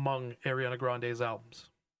among Ariana Grande's albums?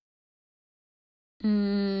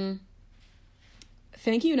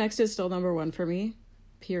 Thank You Next is still number one for me,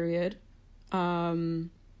 period.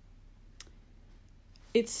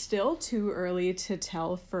 It's still too early to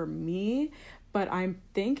tell for me, but I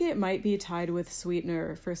think it might be tied with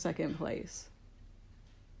Sweetener for second place.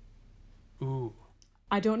 Ooh.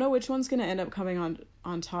 I don't know which one's going to end up coming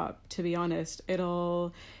on top, to be honest.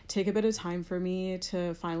 It'll take a bit of time for me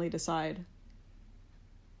to finally decide.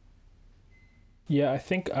 Yeah, I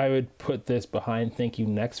think I would put this behind Thank You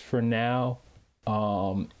Next for now.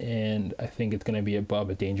 And I think it's going to be above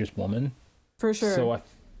A Dangerous Woman. For sure.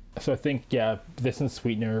 So I think, yeah, this and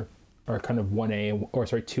Sweetener are kind of 1A, or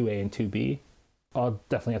sorry, 2A and 2B. I'll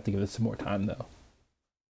definitely have to give this some more time, though.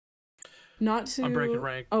 Not to... I'm breaking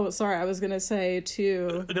rank. Oh, sorry. I was going to say,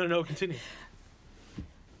 too... No, continue.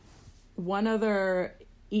 One other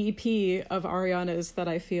EP of Ariana's that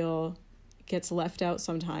I feel gets left out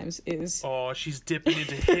sometimes is... Oh, she's dipping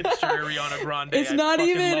into hipster Ariana Grande. It's not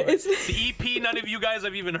even... It's the EP none of you guys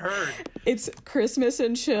have even heard. It's Christmas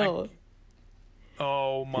and Chill.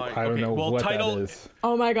 Oh my... I don't know what title, that is.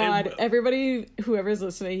 Oh my God. Everybody, whoever's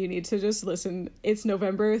listening, you need to just listen. It's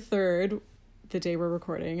November 3rd, the day we're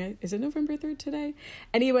recording. Is it November 3rd today?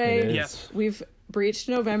 Anyway, yes. We've breached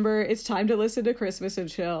November. It's time to listen to Christmas and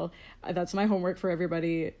Chill. That's my homework for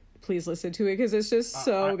everybody. Please listen to it because it's just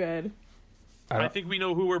so good. I think we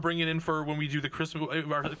know who we're bringing in for when we do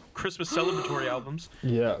our Christmas celebratory albums.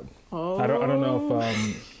 Yeah. Oh. I don't know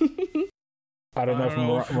if I don't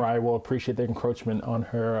know if Mariah will appreciate the encroachment on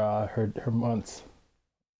her months.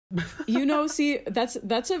 See, that's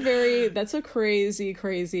a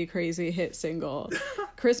crazy hit single.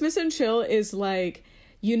 Christmas and Chill is like,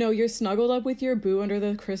 you're snuggled up with your boo under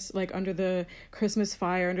the Christmas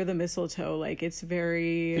fire, under the mistletoe. Like, it's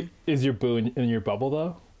very... Is your boo in your bubble,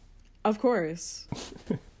 though? Of course.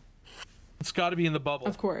 It's got to be in the bubble.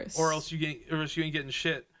 Of course. Or else you ain't getting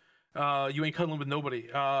shit. You ain't cuddling with nobody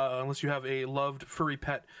unless you have a loved furry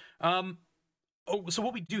pet. So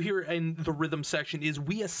what we do here in the rhythm section is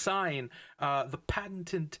we assign the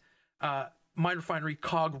patented Mind Refinery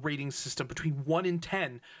COG rating system between 1 and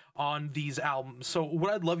 10 on these albums. So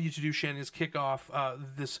what I'd love you to do, Shannon, is kick off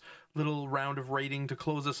this little round of rating to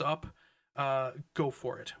close us up. Go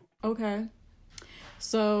for it. Okay.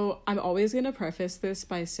 So I'm always going to preface this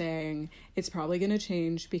by saying it's probably going to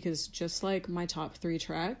change because just like my top 3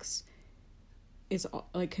 tracks, it's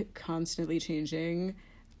like constantly changing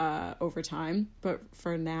over time. But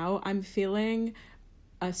for now, I'm feeling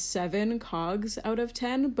a 7 cogs out of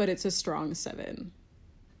 10, but it's a strong 7.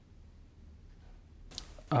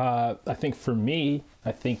 I think for me,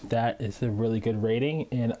 I think that is a really good rating,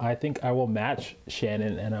 and I think I will match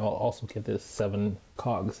Shannon, and I will also give this 7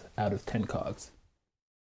 cogs out of 10 cogs.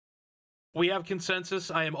 We have consensus.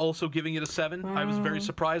 I am also giving it a 7. I was very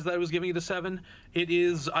surprised that I was giving it a 7. It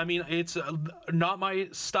is, it's not my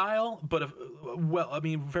style, but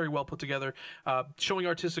very well put together. Showing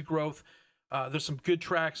artistic growth. There's some good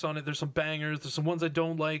tracks on it. There's some bangers. There's some ones I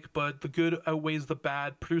don't like, but the good outweighs the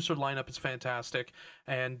bad. Producer lineup is fantastic.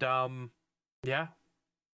 And, yeah.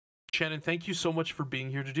 Shannon, thank you so much for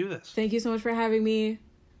being here to do this. Thank you so much for having me.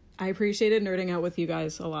 I appreciated nerding out with you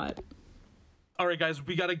guys a lot. All right, guys,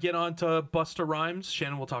 we got to get on to Busta Rhymes.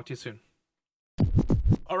 Shannon, we'll talk to you soon.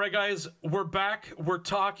 All right, guys, we're back. We're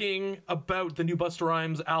talking about the new Busta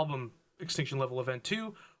Rhymes album, Extinction Level Event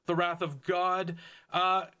 2, The Wrath of God.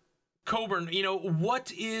 Coburn,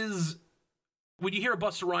 what is... When you hear a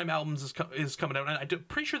Busta Rhymes album is coming out, and I'm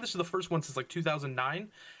pretty sure this is the first one since, 2009.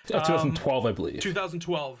 2012, I believe.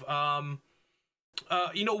 2012.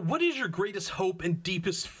 What is your greatest hope and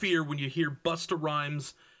deepest fear when you hear Busta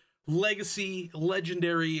Rhymes...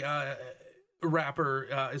 legendary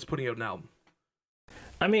rapper is putting out an album?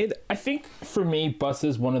 I think for me, Busta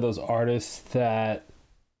is one of those artists that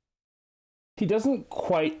he doesn't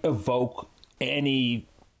quite evoke any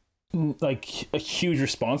a huge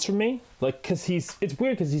response from me. Because it's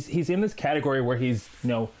weird because he's in this category where he's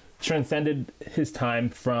transcended his time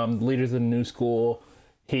from leaders of the new school.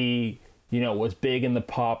 He was big in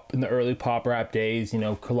the early pop rap days.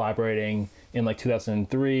 Collaborating in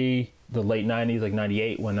 2003, the late 90s,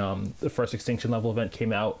 98, when the first Extinction Level Event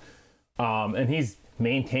came out. And he's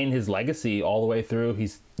maintained his legacy all the way through.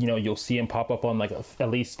 He's, you'll see him pop up on at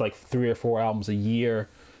least 3 or 4 albums a year.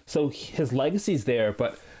 So his legacy's there,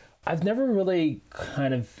 but I've never really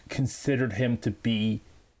kind of considered him to be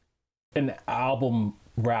an album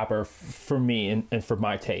rapper for me and for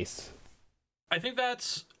my taste. I think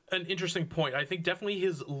that's an interesting point. I think definitely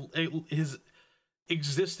his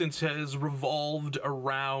existence has revolved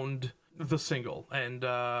around the single, and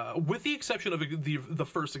with the exception of the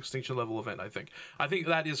first Extinction Level Event, I think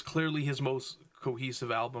that is clearly his most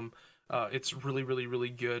cohesive album. It's really, really, really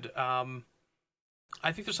good.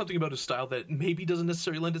 I think there's something about his style that maybe doesn't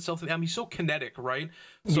necessarily lend itself to the album. He's so kinetic, right?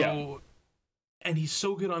 So, yeah. And he's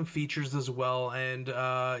so good on features as well, and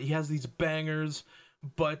he has these bangers.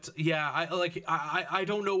 But yeah, I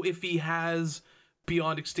don't know if he has,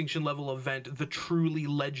 beyond Extinction Level Event, the truly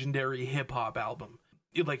legendary hip hop album,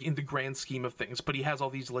 like in the grand scheme of things. But he has all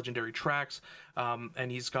these legendary tracks, and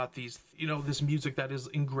he's got these, this music that is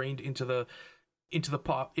ingrained into the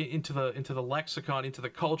pop, into the lexicon, into the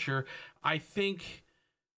culture.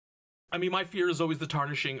 I mean, my fear is always the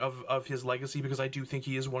tarnishing of his legacy, because I do think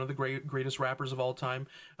he is one of the greatest rappers of all time.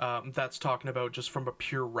 That's talking about just from a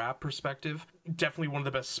pure rap perspective. Definitely one of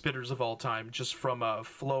the best spitters of all time, just from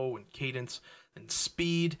flow and cadence and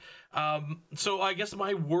speed. So I guess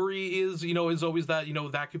my worry is always that,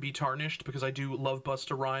 that could be tarnished, because I do love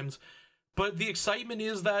Busta Rhymes. But the excitement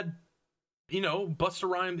is that,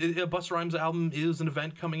 Busta Rhymes album is an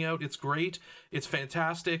event coming out. It's great. It's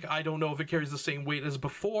fantastic. I don't know if it carries the same weight as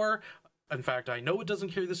before. In fact, I know it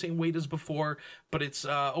doesn't carry the same weight as before, but it's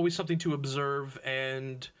always something to observe.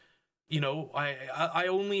 And, I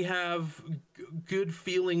only have good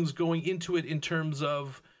feelings going into it in terms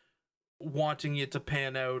of wanting it to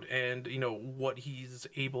pan out and, what he's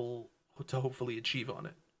able to hopefully achieve on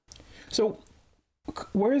it. So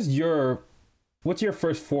what's your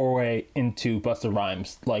first foray into Busta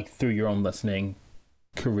Rhymes, like through your own listening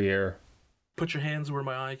career? Put Your Hands Where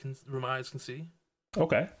My Eyes Can See.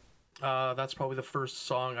 Okay. That's probably the first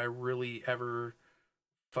song I really ever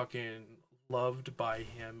fucking loved by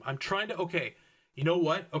him. I'm trying to, you know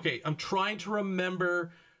what? Okay, I'm trying to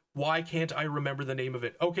remember. Why can't I remember the name of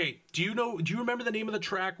it? Okay, do you remember the name of the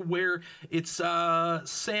track where it's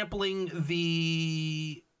sampling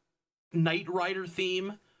the Knight Rider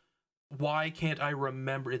theme? Why can't I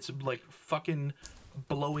remember? It's like fucking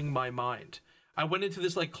blowing my mind. I went into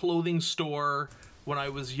this like clothing store when I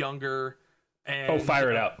was younger, and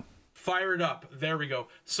Fire It Up. Fire It Up. There we go.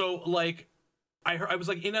 So like I was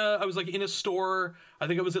in a store. I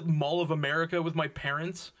think I was at Mall of America with my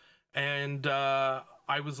parents, and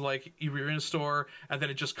I was like, you were in a store, and then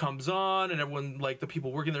it just comes on, and everyone, like the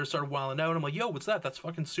people working there, started wilding out. I'm like, yo, what's that? That's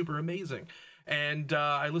fucking super amazing. And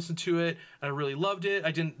I listened to it, and I really loved it.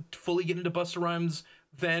 I didn't fully get into Busta Rhymes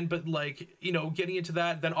then, but like, getting into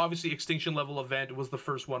that, then obviously Extinction Level Event was the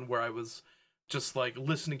first one where I was just like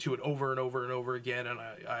listening to it over and over and over again, and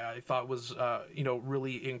I thought was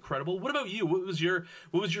really incredible. What about you? What was your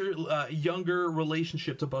younger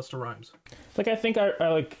relationship to Busta Rhymes? Like, I think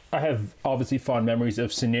I have obviously fond memories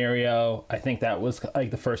of Scenario. I think that was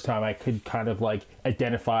like the first time I could kind of like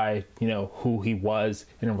identify who he was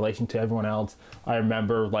in relation to everyone else. I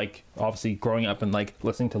remember like obviously growing up and like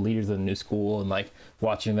listening to Leaders of the New School and like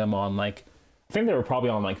watching them on like, I think they were probably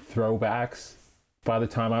on like throwbacks by the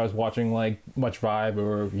time I was watching like Much Vibe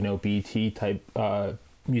or BET type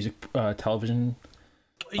music television.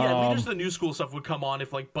 Yeah, Leaders of the New School stuff would come on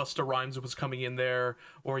if like Busta Rhymes was coming in there,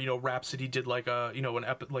 or Rhapsody did like a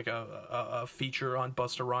a feature on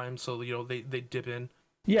Busta Rhymes, so they dip in.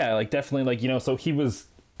 Yeah, like definitely like so he was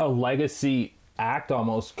a legacy act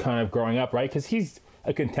almost kind of growing up, right? Because he's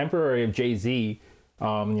a contemporary of Jay-Z. They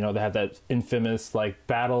had that infamous like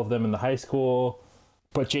battle of them in the high school.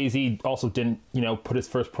 But Jay-Z also didn't, put his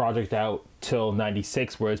first project out till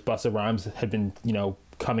 96, whereas Busta Rhymes had been,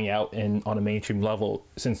 coming out on a mainstream level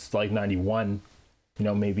since like 91,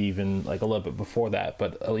 maybe even like a little bit before that,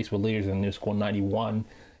 but at least with Leaders in the New School in 91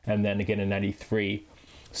 and then again in 93.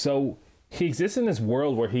 So he exists in this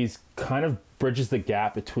world where he's kind of bridges the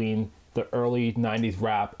gap between the early 90s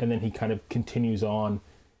rap and then he kind of continues on,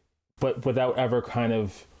 but without ever kind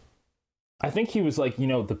of, I think he was like,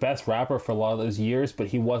 the best rapper for a lot of those years, but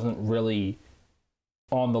he wasn't really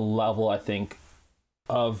on the level, I think,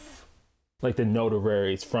 of like the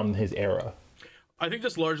notoriety from his era. I think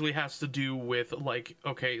this largely has to do with like,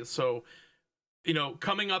 okay, so,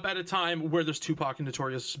 coming up at a time where there's Tupac and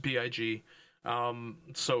Notorious B.I.G.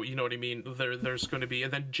 So, you know what I mean? There's going to be,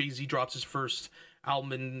 and then Jay-Z drops his first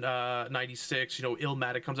album in 96,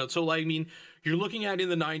 Illmatic comes out. So like, I mean, you're looking at in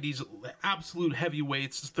the 90s absolute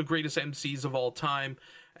heavyweights, the greatest MCs of all time,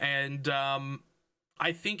 and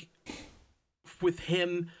I think with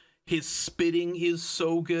him his spitting is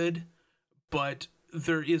so good, but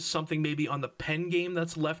there is something maybe on the pen game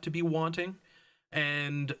that's left to be wanting.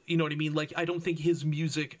 And you know what I mean, like I don't think his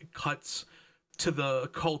music cuts to the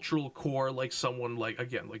cultural core like someone like,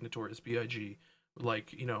 again, like Notorious B.I.G.,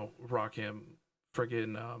 like Rakim,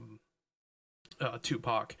 friggin'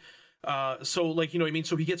 Tupac. So like, you know what I mean?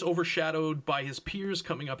 So he gets overshadowed by his peers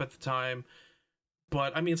coming up at the time.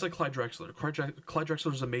 But I mean, it's like Clyde Drexler. Clyde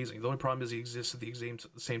Drexler is amazing. The only problem is he exists at the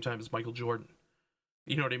same time as Michael Jordan.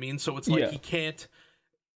 You know what I mean? So it's like he can't.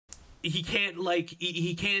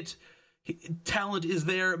 Talent is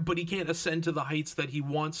there, but he can't ascend to the heights that he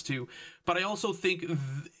wants to. But I also think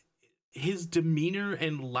his demeanor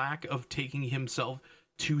and lack of taking himself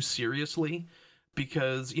too seriously,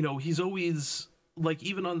 because you know he's always like,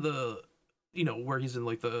 even on the, you know, where he's in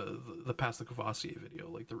like the Pass the Cavassier video,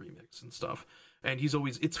 like the remix and stuff, and he's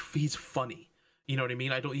funny. You know what I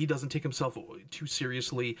mean? He doesn't take himself too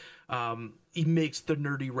seriously. He makes the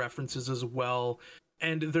nerdy references as well.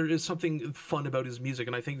 And there is something fun about his music,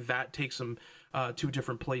 and I think that takes him to a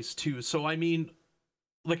different place too. So I mean,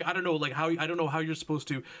 like, I don't know how you're supposed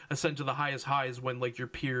to ascend to the highest highs when like your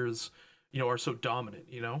peers, you know, are so dominant,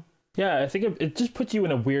 you know? Yeah, I think it just puts you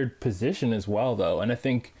in a weird position as well, though. And I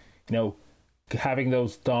think, you know, having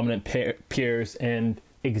those dominant peers and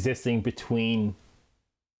existing between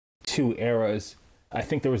two eras, I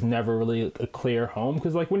think there was never really a clear home.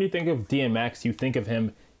 Because like when you think of DMX, you think of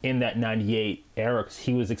him in that 98 era, because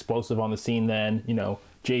he was explosive on the scene then. You know,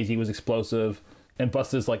 Jay-Z was explosive, and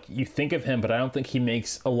Busta's like, you think of him, but I don't think he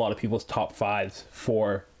makes a lot of people's top fives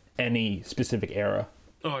for any specific era.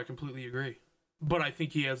 Oh, I completely agree. But I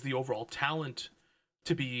think he has the overall talent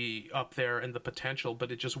to be up there and the potential,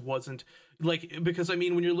 but it just wasn't like, because I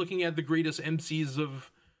mean, when you're looking at the greatest MCs of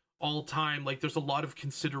all time, like there's a lot of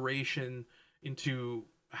consideration into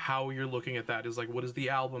how you're looking at that. Is like, what is the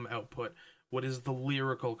album output? What is the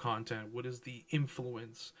lyrical content? What is the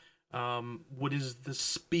influence? What is the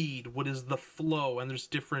speed? What is the flow? And there's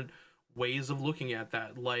different ways of looking at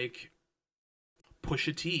that. Like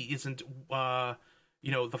Pusha T isn't,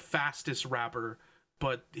 you know, the fastest rapper,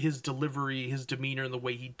 but his delivery, his demeanor, and the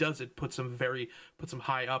way he does it puts him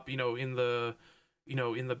high up, you know, in the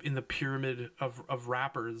pyramid of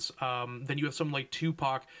rappers. Then you have someone like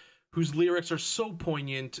Tupac, whose lyrics are so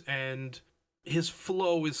poignant and his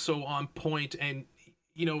flow is so on point, and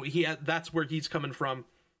you know that's where he's coming from,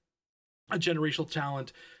 a generational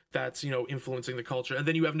talent that's, you know, influencing the culture. And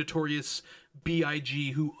then you have Notorious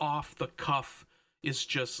B.I.G., who off the cuff is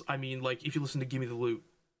just, I mean, like if you listen to Gimme the Loot,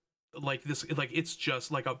 like this, like it's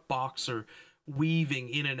just like a boxer weaving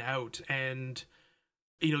in and out. And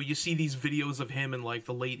you know, you see these videos of him in like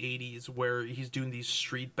the late 80s where he's doing these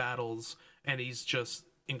street battles and he's just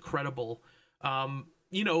incredible.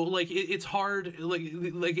 You know, like it's hard, like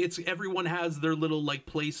it's, everyone has their little like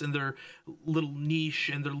place and their little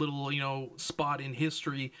niche and their little, you know, spot in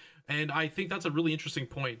history. And I think that's a really interesting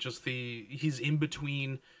point. Just he's in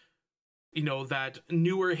between, you know, that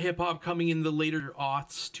newer hip hop coming in the later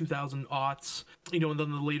aughts, 2000 aughts, you know, and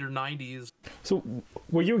then the later 90s. So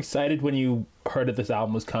were you excited when you heard that this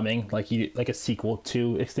album was coming, like a sequel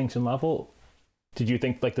to Extinction Level? Did you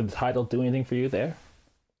think like the title do anything for you there?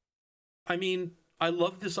 I mean, I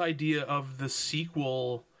love this idea of the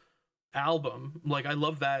sequel album. Like, I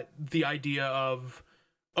love that, the idea of,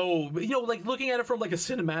 oh, you know, like looking at it from like a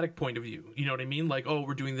cinematic point of view, you know what I mean? Like, oh,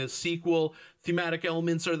 we're doing this sequel, thematic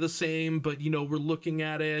elements are the same, but, you know, we're looking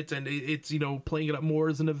at it and it's, you know, playing it up more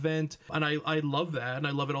as an event. And I love that. And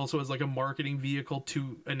I love it also as like a marketing vehicle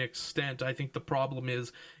to an extent. I think the problem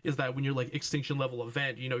is that when you're like Extinction Level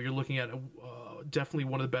Event, you know, you're looking at definitely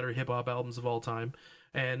one of the better hip hop albums of all time.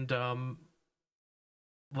 And,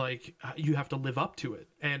 like, you have to live up to it.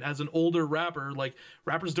 And as an older rapper, like,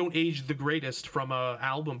 rappers don't age the greatest from a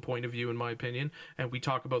album point of view, in my opinion. And we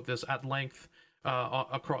talk about this at length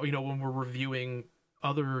across, you know, when we're reviewing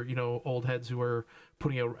other, you know, old heads who are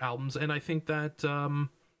putting out albums. And I think that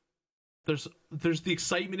there's the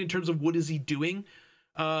excitement in terms of what is he doing,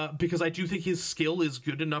 because I do think his skill is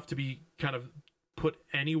good enough to be kind of put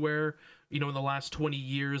anywhere, you know, in the last 20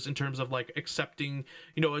 years in terms of like accepting,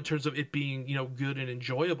 you know, in terms of it being, you know, good and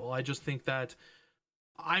enjoyable. I just think that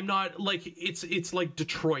I'm not like, it's like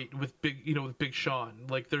Detroit with Big Sean.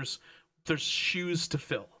 Like there's shoes to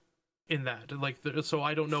fill in that. Like, so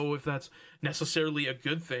I don't know if that's necessarily a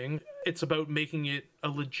good thing. It's about making it a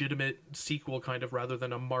legitimate sequel kind of, rather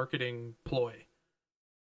than a marketing ploy.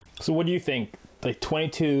 So what do you think, like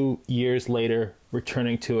 22 years later,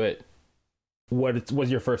 returning to it, what was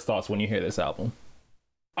your first thoughts when you hear this album?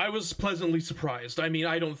 I was pleasantly surprised. I mean,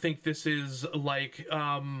 I don't think this is like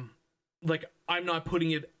I'm not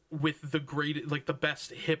putting it with the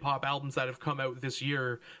best hip hop albums that have come out this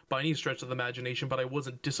year by any stretch of the imagination, but I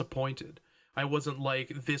wasn't disappointed. I wasn't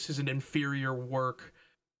like, this is an inferior work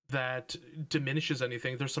that diminishes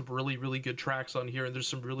anything. There's some really, really good tracks on here, and there's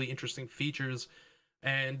some really interesting features.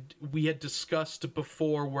 And we had discussed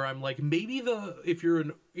before where I'm like, maybe if you're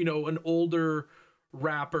an older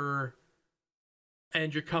rapper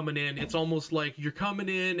and you're coming in, it's almost like you're coming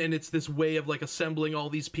in and it's this way of like assembling all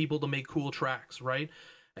these people to make cool tracks, right?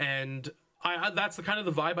 And that's the kind of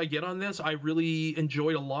the vibe I get on this. I really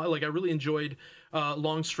enjoyed a lot. Like I really enjoyed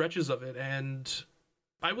long stretches of it, and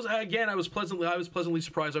I was pleasantly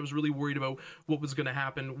surprised. I was really worried about what was going to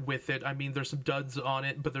happen with it. I mean, there's some duds on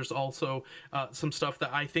it, but there's also some stuff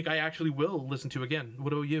that I think I actually will listen to again.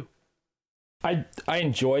 What about you? I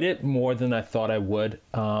enjoyed it more than I thought I would.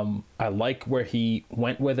 I like where he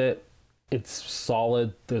went with it. It's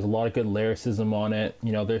solid. There's a lot of good lyricism on it.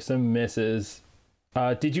 You know, there's some misses.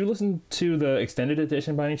 Did you listen to the extended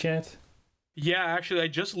edition by any chance? Yeah, actually, I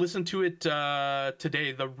just listened to it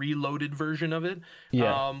today, the reloaded version of it.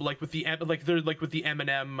 Yeah. With the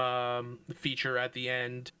Eminem feature at the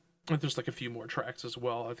end. There's like a few more tracks as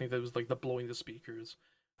well. I think that was like the blowing the speakers.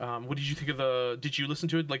 What did you think of did you listen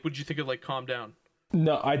to it? Like, what did you think of like Calm Down?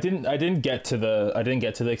 No, I didn't get to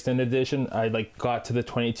the extended edition. I like got to the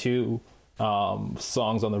 22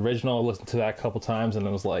 songs on the original. I listened to that a couple times and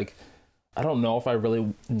I was like, I don't know if I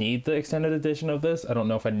really need the extended edition of this. I don't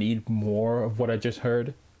know if I need more of what I just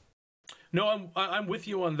heard. No, I'm with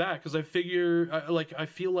you on that, because I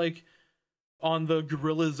feel like on the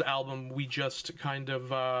Gorillaz album we just kind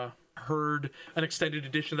of heard an extended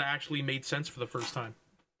edition that actually made sense for the first time.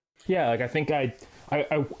 Yeah, like I think I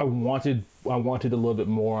wanted a little bit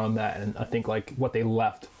more on that, and I think like what they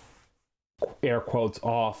left air quotes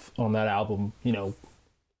off on that album, you know,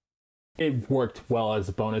 it worked well as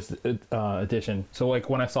a bonus edition. So like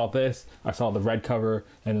when I saw this, I saw the red cover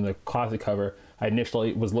and then the classic cover. I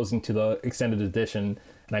initially was listening to the extended edition,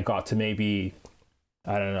 and I got to maybe,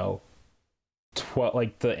 I don't know, 12,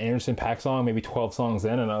 like the Anderson .Paak song, maybe 12 songs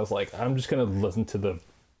in, and I was like, I'm just gonna listen to the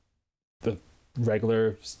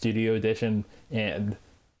regular studio edition and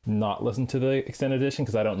not listen to the extended edition,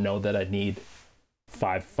 because I don't know that I need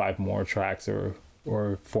five more tracks or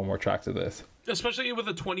 4 more tracks of this. Especially with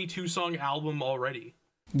a 22 song album already.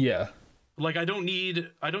 Yeah. Like I don't need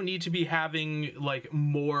to be having like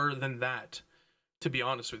more than that, to be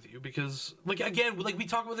honest with you, because like again, like we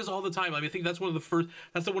talk about this all the time. I mean, I think that's one of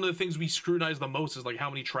the things we scrutinize the most is like how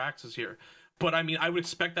many tracks is here. But I mean, I would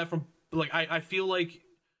expect that from like I feel like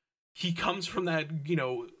he comes from that, you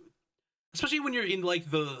know, especially when you're in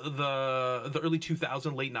like the early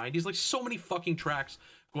 2000s, late 90s, like so many fucking tracks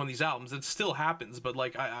go on these albums. It still happens, but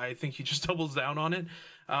like I think he just doubles down on it.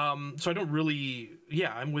 So I don't really,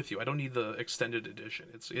 yeah, I'm with you. I don't need the extended edition.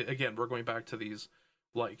 Again, we're going back to these,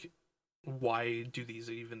 like, why do these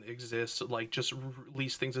even exist? Like, just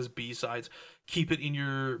release things as B-sides, keep it in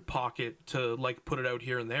your pocket to like put it out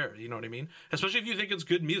here and there. You know what I mean? Especially if you think it's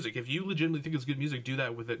good music. If you legitimately think it's good music, do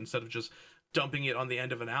that with it instead of just dumping it on the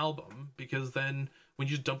end of an album, because then when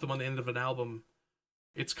you just dump them on the end of an album,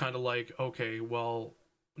 it's kind of like, okay, well,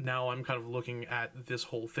 now I'm kind of looking at this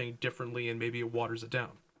whole thing differently, and maybe it waters it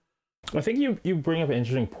down. I think you bring up an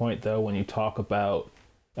interesting point, though, when you talk about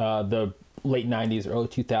the late 90s, early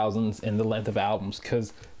 2000s, and the length of albums,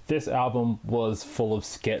 because this album was full of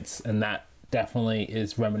skits, and that definitely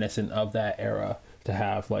is reminiscent of that era, to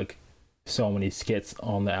have like so many skits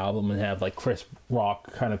on the album and have like Chris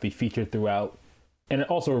Rock kind of be featured throughout. And it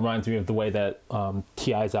also reminds me of the way that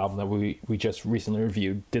T.I.'s album that we just recently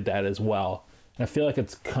reviewed did that as well. And I feel like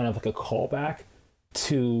it's kind of like a callback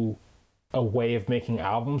to a way of making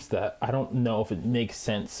albums that I don't know if it makes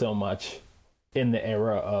sense so much in the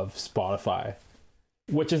era of Spotify,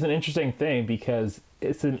 which is an interesting thing, because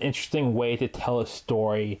it's an interesting way to tell a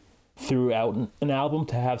story throughout an album,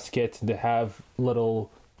 to have skits and to have little,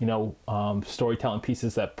 you know, storytelling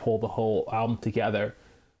pieces that pull the whole album together.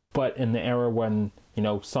 But in the era when, you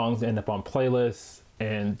know, songs end up on playlists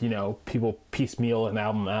and, you know, people piecemeal an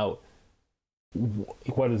album out,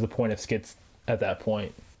 what is the point of skits at that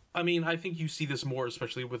point? I mean, I think you see this more,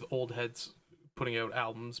 especially with old heads putting out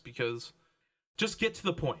albums, because just get to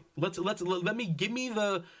the point. Give me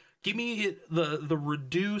the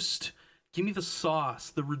reduced, give me the sauce,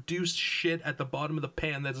 the reduced shit at the bottom of the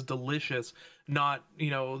pan that's delicious, not, you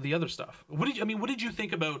know, the other stuff. What did you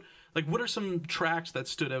think about, like, what are some tracks that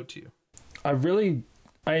stood out to you? I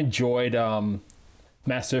enjoyed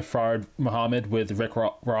Master Fard Muhammad with Rick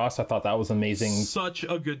Ross. I thought that was amazing. Such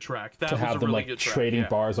a good track. That to was have a them really like good track. trading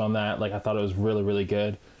bars on that. Like I thought it was really, really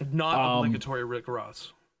good. Not obligatory Rick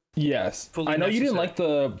Ross. Yes, Fully I know necessary. You didn't like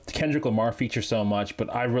the Kendrick Lamar feature so much,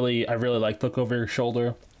 but I really liked Look Over Your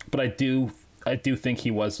Shoulder. But I do think he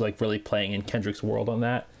was like really playing in Kendrick's world on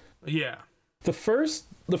that. Yeah. The first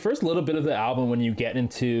little bit of the album, when you get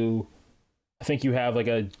into I think you have like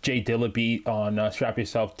a Jay Dilla beat on Strap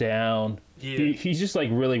Yourself Down. Yeah. He's just like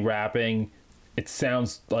really rapping. It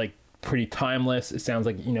sounds like pretty timeless. It sounds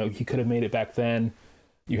like, you know, he could have made it back then.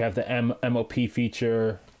 You have the MOP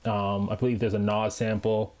feature. I believe there's a Nas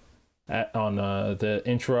sample on the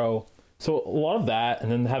intro. So a lot of that,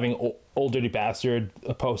 and then having Old Dirty Bastard,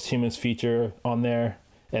 a posthumous feature on there,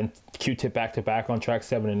 and Q-Tip back to back on track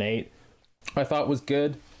 7 and 8, I thought was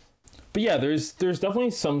good. But yeah, there's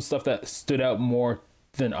definitely some stuff that stood out more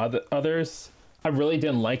than others. I really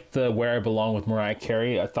didn't like the Where I Belong with Mariah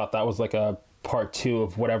Carey. I thought that was like a part 2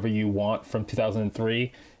 of Whatever You Want from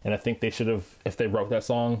 2003, and I think they should have, if they wrote that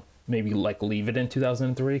song, maybe like leave it in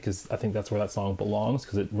 2003, because I think that's where that song belongs,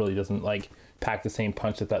 because it really doesn't like pack the same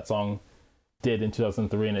punch that song did in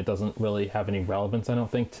 2003, and it doesn't really have any relevance, I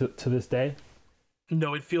don't think, to this day.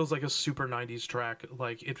 No, it feels like a super 90s track.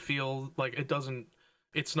 Like, it feels like it doesn't,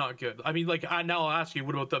 it's not good. I mean, like, now I'll ask you,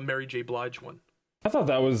 what about the Mary J. Blige one? I thought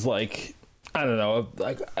that was like, I don't know,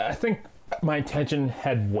 like, I think my attention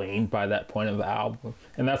had waned by that point of the album,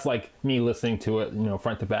 and that's like me listening to it, you know,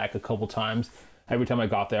 front to back a couple times. Every time I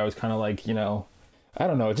got there, I was kind of like, you know, I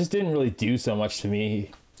don't know, it just didn't really do so much to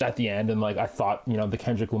me at the end. And like, I thought, you know, the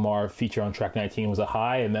Kendrick Lamar feature on track 19 was a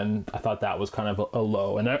high, and then I thought that was kind of a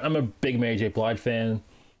low. And I'm a big Mary J. Blige fan.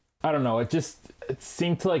 I don't know, it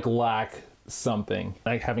seemed to like lack something.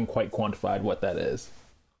 I haven't quite quantified what that is.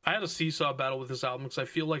 I had a seesaw battle with this album because I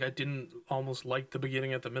feel like I didn't almost like the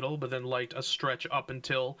beginning at the middle, but then liked a stretch up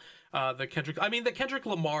until the Kendrick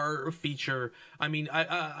Lamar feature. I mean,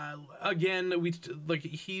 I again,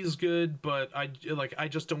 he's good, but I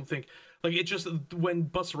just don't think, like, it just, when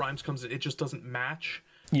Busta Rhymes comes in, it just doesn't match.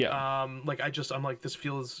 Yeah. I'm like,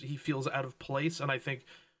 he feels out of place, and I think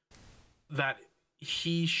that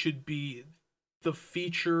he should be the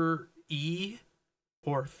feature E,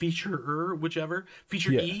 or featurer, whichever.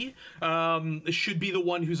 Feature E should be the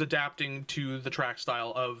one who's adapting to the track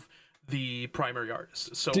style of the primary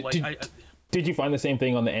artist. So did you find the same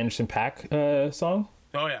thing on the Anderson .Paak song?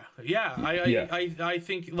 Oh yeah. I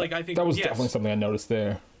think that was definitely something I noticed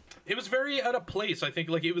there. It was very out of place. I think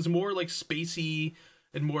like it was more like spacey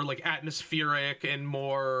and more like atmospheric and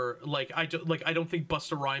more like I don't think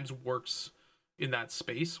Busta Rhymes works in that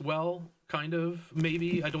space well, kind of,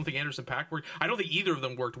 maybe. I don't think Anderson .Paak worked. I don't think either of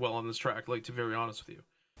them worked well on this track, like, to be very honest with you.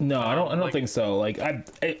 No, I don't think so. Like, I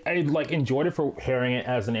like enjoyed it for hearing it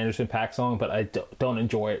as an Anderson .Paak song, but I don't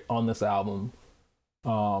enjoy it on this album.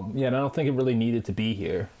 And I don't think it really needed to be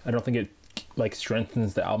here. I don't think it like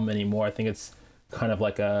strengthens the album anymore. I think it's kind of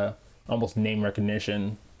like a almost name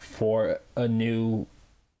recognition for a new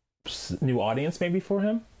audience, maybe, for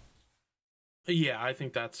him. Yeah, I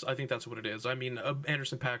think that's what it is. I mean,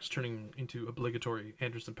 Anderson .Paak's turning into obligatory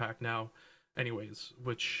Anderson .Paak now, anyways.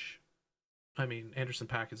 Which, I mean, Anderson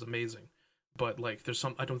 .Paak is amazing, but like,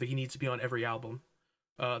 I don't think he needs to be on every album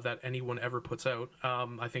that anyone ever puts out.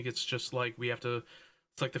 I think it's just like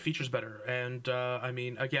it's like the feature's better. And I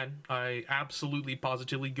mean, again, I absolutely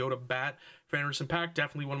positively go to bat for Anderson .Paak.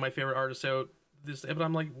 Definitely one of my favorite artists out this. But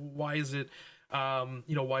I'm like, why is it?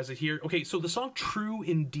 Why is it here? Okay, so the song "True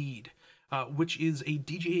Indeed," which is a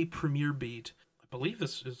DJA Premier beat. I believe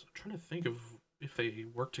this is, I'm trying to think of if they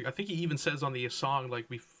work together. I think he even says on the song, like,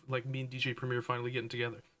 me and DJ Premier finally getting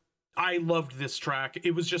together. I loved this track.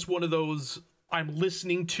 It was just one of those, I'm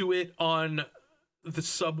listening to it on the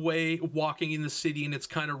subway, walking in the city, and it's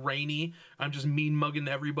kind of rainy. I'm just mean mugging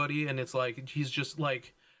everybody, and it's like, he's just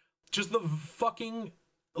like, just the fucking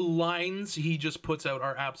lines he just puts out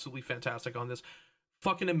are absolutely fantastic on this.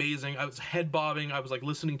 Fucking amazing. I was head bobbing. I was like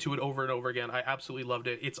listening to it over and over again. I absolutely loved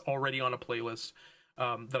it. It's already on a playlist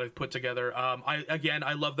that I've put together.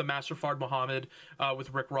 I love the Master Fard Muhammad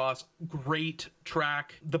with Rick Ross. Great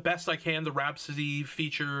track. The Best I Can, the Rhapsody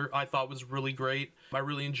feature, I thought was really great. I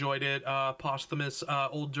really enjoyed it. Posthumous,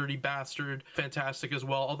 Old Dirty Bastard, fantastic as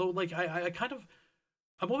well. Although, like,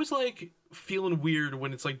 I'm always like feeling weird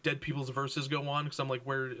when it's like dead people's verses go on, because I'm like,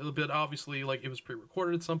 but obviously, like, it was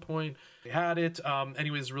pre-recorded at some point. They had it.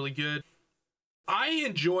 Anyways, really good. I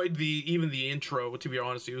enjoyed even the intro, to be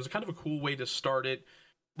honest. It was kind of a cool way to start it.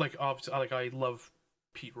 Like, obviously, like, I love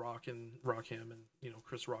Pete Rock and Rakim, and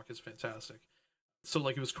Chris Rock is fantastic. So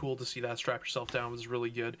like, it was cool to see that. Strap Yourself Down was really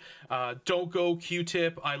good. Don't Go,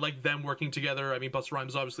 Q-Tip, I like them working together. I mean, Busta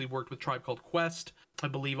Rhymes obviously worked with Tribe Called Quest, I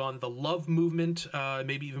believe, on the Love Movement,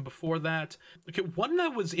 maybe even before that. Okay, one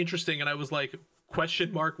that was interesting, and I was like,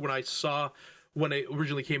 question mark when it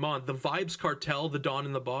originally came on, the Vibes Cartel, The Don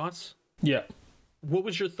and the Boss. Yeah. What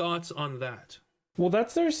was your thoughts on that? Well,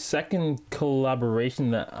 that's their second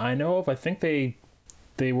collaboration that I know of. I think they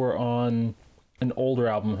were on an older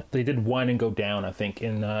album. They did Wine and Go Down, I think,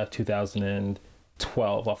 in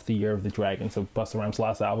 2012 off the Year of the Dragon, so Busta Rhymes'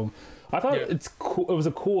 last album. I thought it's cool. It was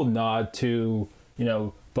a cool nod to, you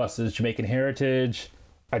know, Busta's Jamaican heritage.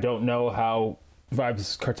 I don't know how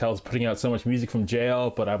Vybz Kartel is putting out so much music from jail,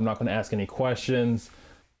 but I'm not going to ask any questions.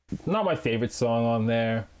 Not my favorite song on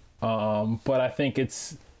there, but I think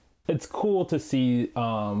it's cool to see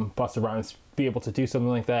Busta Rhymes be able to do something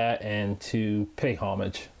like that and to pay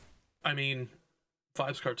homage. I mean,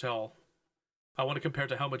 Vybz Kartel, I want to compare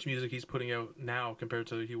to how much music he's putting out now compared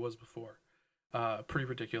to he was before. Pretty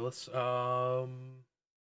ridiculous. No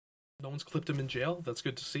one's clipped him in jail. That's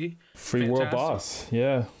good to see. Free World Boss,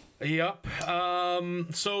 yeah. Yep.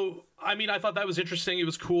 So, I mean, I thought that was interesting. It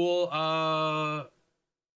was cool.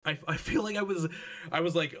 I feel like I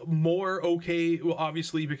was like more okay, well,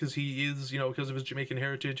 obviously because he is, you know, because of his Jamaican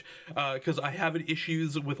heritage, because I have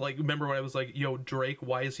issues with, like, remember when I was like, yo, Drake,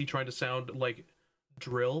 why is he trying to sound like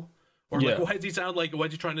drill? Or like, why is he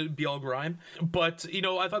trying to be all grime? But, you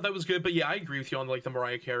know, I thought that was good. But yeah, I agree with you on like the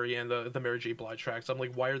Mariah Carey and the Mary J. Blige tracks. I'm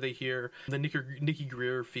like, why are they here? The Nikki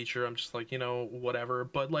Greer feature, I'm just like, you know, whatever.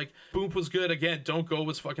 But like, Boomp was good. Again, Don't Go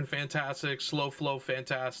was fucking fantastic. Slow Flow,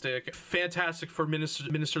 fantastic. Fantastic for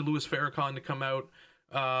Minister Louis Farrakhan to come out,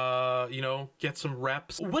 you know, get some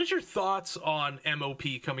reps. What is your thoughts on MOP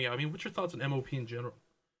coming out? I mean, what's your thoughts on MOP in general?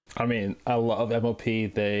 I mean, I love MOP.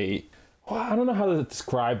 I don't know how to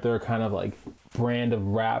describe their kind of like brand of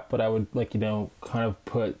rap, but I would like, you know, kind of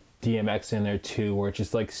put DMX in there too, where it's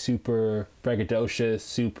just like super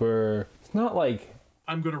braggadocious, it's not like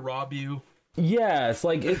I'm gonna rob you. Yeah,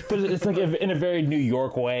 but it's like in a very New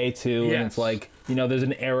York way too. Yes. And it's like, you know, there's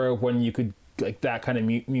an era when you could like that kind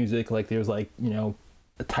of music, like there's like, you know,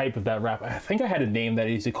 a type of that rap. I think I had a name that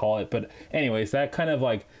I used to call it, but anyways, that kind of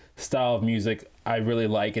like style of music I really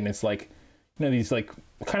like, and it's like, you know, these like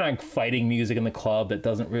kind of like fighting music in the club that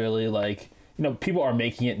doesn't really like, you know, people are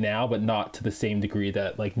making it now, but not to the same degree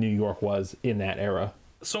that like New York was in that era.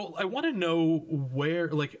 So I want to know where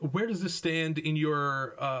does this stand in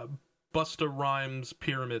your Busta Rhymes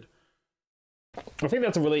pyramid? I think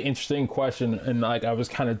that's a really interesting question, and like I was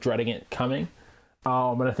kind of dreading it coming,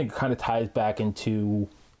 and I think it kind of ties back into,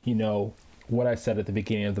 you know, what I said at the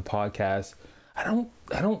beginning of the podcast. I'm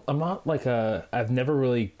not like I've never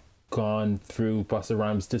really gone through Busta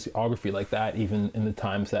Rhymes' discography like that, even in the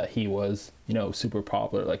times that he was, you know, super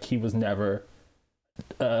popular. Like he was never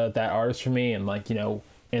that artist for me, and like, you know,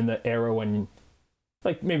 in the era when,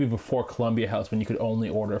 like maybe before Columbia House, when you could only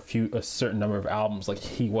order a certain number of albums, like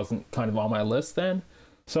he wasn't kind of on my list then.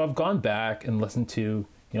 So I've gone back and listened to,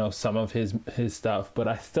 you know, some of his stuff, but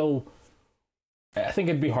I think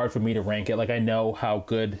it'd be hard for me to rank it. Like I know how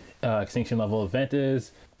good Extinction Level Event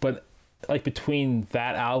is, but like between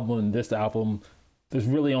that album and this album, there's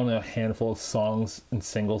really only a handful of songs and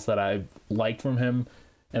singles that I've liked from him,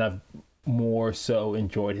 and I've more so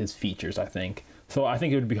enjoyed his features, I think. So I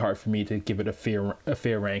think it would be hard for me to give it a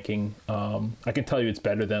fair ranking. I can tell you it's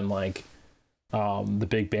better than like The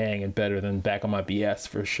Big Bang and better than Back on My BS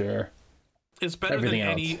for sure. It's better Everything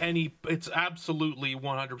than any. It's absolutely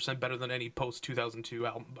 100% better than any post 2002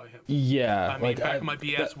 album by him. Yeah, I mean, Back on My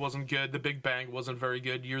BS wasn't good. The Big Bang wasn't very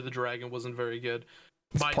good. Year of the Dragon wasn't very good.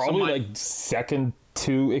 It's probably like second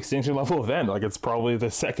to Extinction Level Event. Like it's probably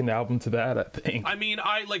the second album to that, I think. I mean,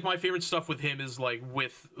 I like my favorite stuff with him is like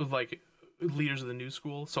with like Leaders of the New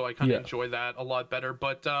School, so I kind of enjoy that a lot better.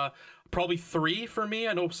 But probably 3 for me.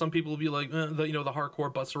 I know some people will be like, the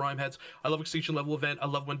hardcore Busta Rhyme heads. I love Extinction Level Event. I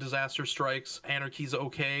love When Disaster Strikes. Anarchy's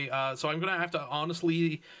okay. So I'm gonna have to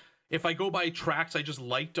honestly, if I go by tracks I just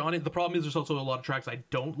liked on it. The problem is there's also a lot of tracks I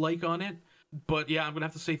don't like on it. But yeah, I'm gonna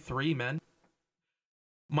have to say 3, man.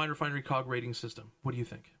 Mind Refinery Cog rating system. What do you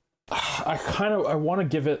think? I want to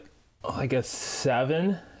give it like a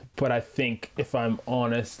 7. But I think, if I'm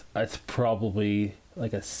honest, it's probably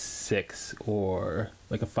like a 6 or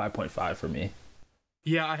like a 5.5 for me.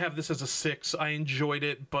 Yeah, I have this as a 6. I enjoyed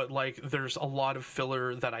it, but like there's a lot of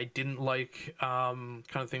filler that I didn't like. Kind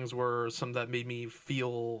of things were some that made me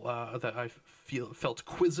feel that I felt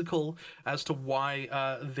quizzical as to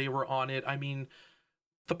why they were on it. I mean,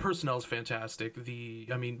 the personnel is fantastic. We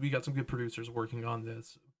got some good producers working on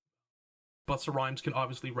this. Busta Rhymes can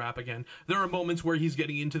obviously rap again. There are moments where he's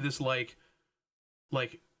getting into this like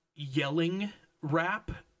yelling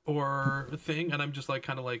rap or thing, and I'm just like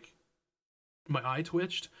kind of like my eye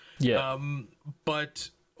twitched. Yeah. But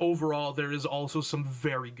overall, there is also some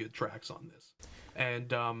very good tracks on this.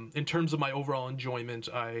 And in terms of my overall enjoyment,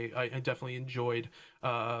 I definitely enjoyed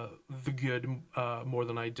the good more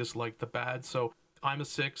than I disliked the bad. So I'm a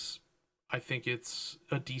 6. I think it's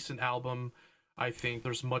a decent album. I think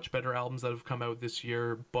there's much better albums that have come out this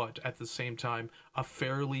year, but at the same time, a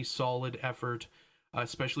fairly solid effort,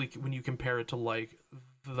 especially when you compare it to like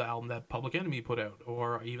the album that Public Enemy put out,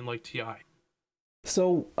 or even like T.I.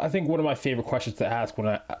 So I think one of my favorite questions to ask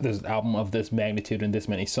when there's an album of this magnitude and this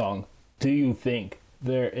many songs, do you think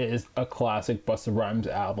there is a classic Busta Rhymes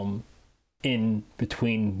album in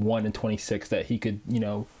between 1 and 26 that he could, you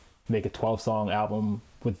know, make a 12-song album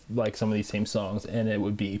with like some of these same songs, and it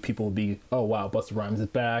would be, people would be, oh wow, Busta Rhymes is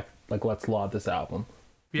back, like let's laud this album?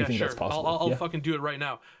 Yeah, think sure. that's possible? I'll fucking do it right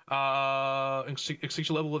now.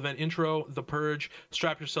 Extinction Level Event intro, The Purge,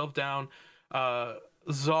 Strap Yourself Down,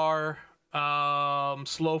 Czar,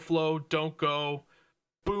 Slow Flow, Don't Go,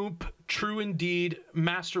 Boop, True Indeed,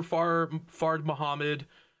 Master Fard Muhammad,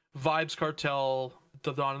 Vibes Cartel,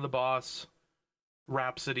 The Dawn and the Boss,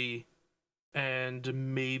 Rhapsody,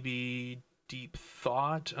 and maybe Deep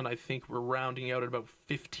Thought. And I think we're rounding out at about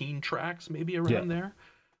 15 tracks, maybe around there.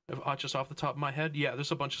 Just off the top of my head, yeah,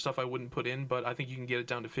 there's a bunch of stuff I wouldn't put in, but I think you can get it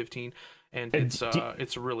down to 15, and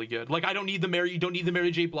it's really good. Like, you don't need the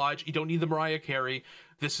Mary J. Blige, you don't need the Mariah Carey.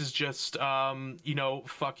 This is just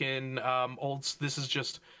fucking old. This is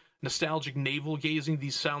just nostalgic navel gazing.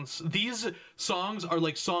 These songs are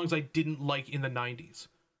like songs I didn't like in the 90s.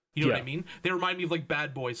 You know what I mean? They remind me of like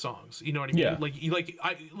Bad Boy songs. You know what I mean? Yeah.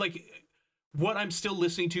 Like what I'm still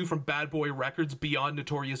listening to from Bad Boy records beyond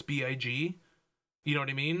Notorious B.I.G. You know what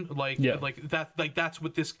I mean? Like that's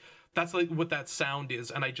like what that sound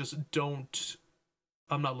is, and I just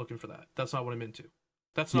I'm not looking for that. That's not what I'm into.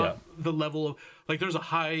 That's not the level of, like, there's a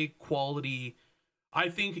high quality. I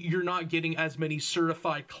think you're not getting as many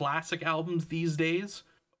certified classic albums these days.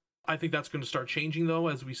 I think that's going to start changing though,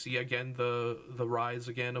 as we see again the rise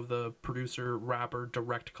again of the producer rapper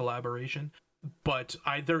direct collaboration. But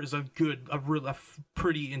there is a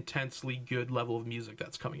pretty intensely good level of music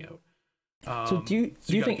that's coming out. So do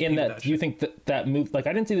you think that move, like,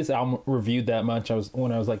 I didn't see this album reviewed that much.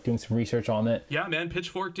 When I was like doing some research on it. Yeah, man,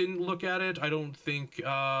 Pitchfork didn't look at it. I don't think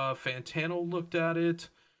Fantano looked at it.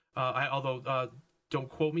 Although don't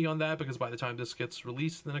quote me on that, because by the time this gets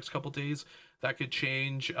released in the next couple days, that could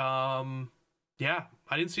change. Yeah,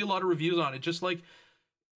 I didn't see a lot of reviews on it. Just like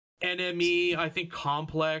NME, I think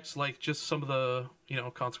Complex, like just some of the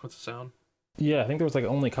Consequence of Sound. Yeah, I think there was like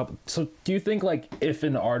only a couple. So do you think like if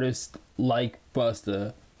an artist like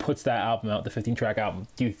Busta puts that album out, the 15-track album,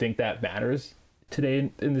 do you think that matters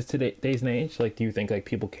today in this today's age? Like, do you think like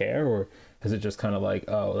people care, or is it just kind of like,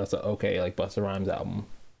 oh, that's a okay like Busta Rhymes album?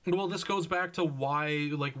 Well, this goes back to why,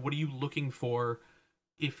 like, what are you looking for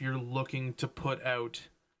if you're looking to put out,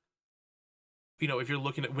 if you're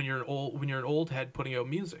looking at when you're an old head putting out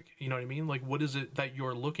music, you know what I mean? Like, what is it that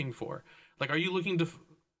you're looking for? Like, are you looking to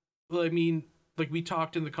well, I mean, like, we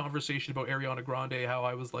talked in the conversation about Ariana Grande, how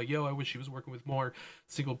I was like, yo, I wish she was working with more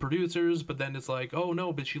single producers, but then it's like, oh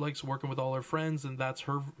no, but she likes working with all her friends, and that's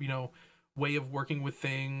her, way of working with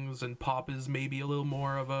things, and pop is maybe a little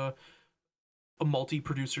more of a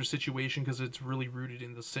multi-producer situation because it's really rooted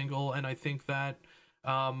in the single. And I think that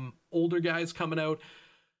older guys coming out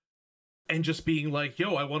and just being like,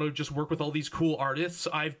 yo, I want to just work with all these cool artists.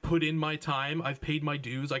 I've put in my time. I've paid my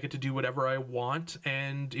dues. I get to do whatever I want.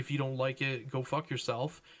 And if you don't like it, go fuck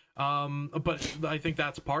yourself. But I think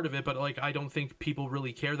that's part of it. But like, I don't think people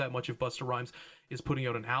really care that much if Busta Rhymes is putting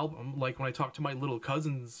out an album. Like, when I talk to my little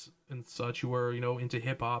cousins and such who are, into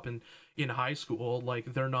hip hop and in high school,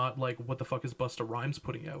 like, they're not like, what the fuck is Busta Rhymes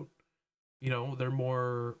putting out? They're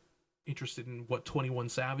more interested in what 21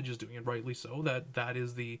 Savage is doing, and rightly so. That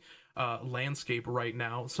is the landscape right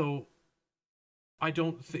now. So I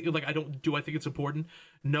don't think, do I think it's important?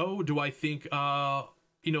 No. Do I think the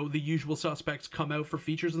usual suspects come out for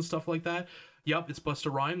features and stuff like that? Yep, it's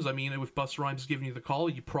Busta Rhymes. I mean, if Busta Rhymes is giving you the call,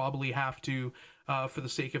 you probably have to, for the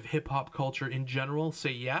sake of hip hop culture in general,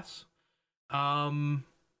 say yes.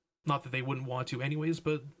 Not that they wouldn't want to anyways,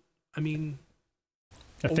 but I mean,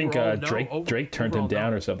 I think Drake turned him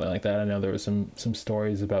down or something like that. I know there was some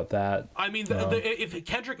stories about that. I mean, if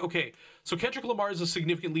Kendrick, okay, so Kendrick Lamar is a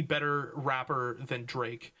significantly better rapper than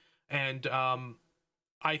Drake, and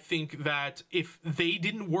I think that if they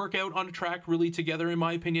didn't work out on a track really together, in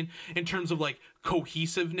my opinion, in terms of like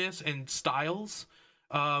cohesiveness and styles,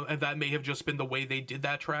 and that may have just been the way they did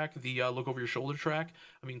that track, the Look Over Your Shoulder track.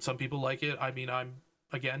 I mean, some people like it. I mean, I'm,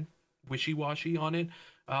 again, wishy-washy on it.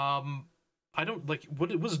 I don't like,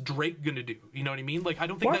 what was Drake gonna do? You know what I mean? Like, I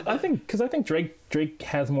don't think I think Drake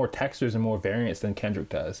has more textures and more variants than Kendrick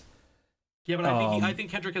does. Yeah, but I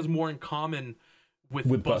think Kendrick has more in common with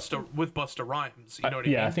Busta Rhymes. You know what I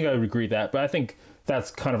mean? Yeah, I think I would agree with that. But I think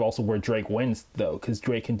that's kind of also where Drake wins, though, because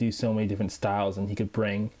Drake can do so many different styles, and he could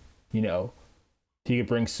bring, he could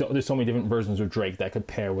bring there's so many different versions of Drake that could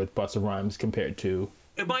pair with Busta Rhymes compared to.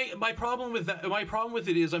 My problem with that, my problem with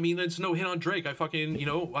it is, I mean, it's no hit on Drake. I fucking,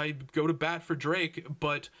 I go to bat for Drake,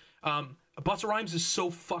 but Busta Rhymes is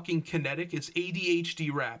so fucking kinetic. It's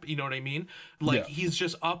ADHD rap. You know what I mean? Like, he's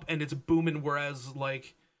just up and it's booming. Whereas,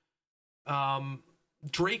 like,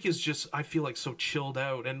 Drake is just, I feel like, so chilled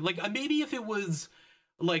out. And, like, maybe if it was,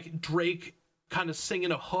 like, Drake kind of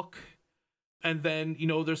singing a hook, and then,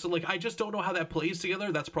 there's, like, I just don't know how that plays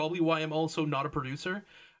together. That's probably why I'm also not a producer.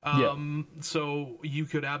 So you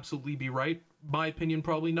could absolutely be right. My opinion,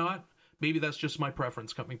 probably not. Maybe that's just my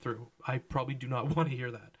preference coming through. I probably do not want to hear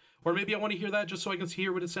that. Or maybe I want to hear that just so I can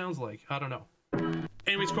hear what it sounds like. I don't know.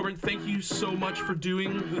 Anyways, Coburn, thank you so much for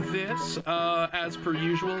doing this, as per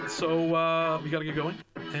usual. So we got to get going,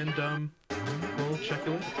 and we'll check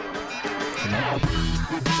you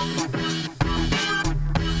later.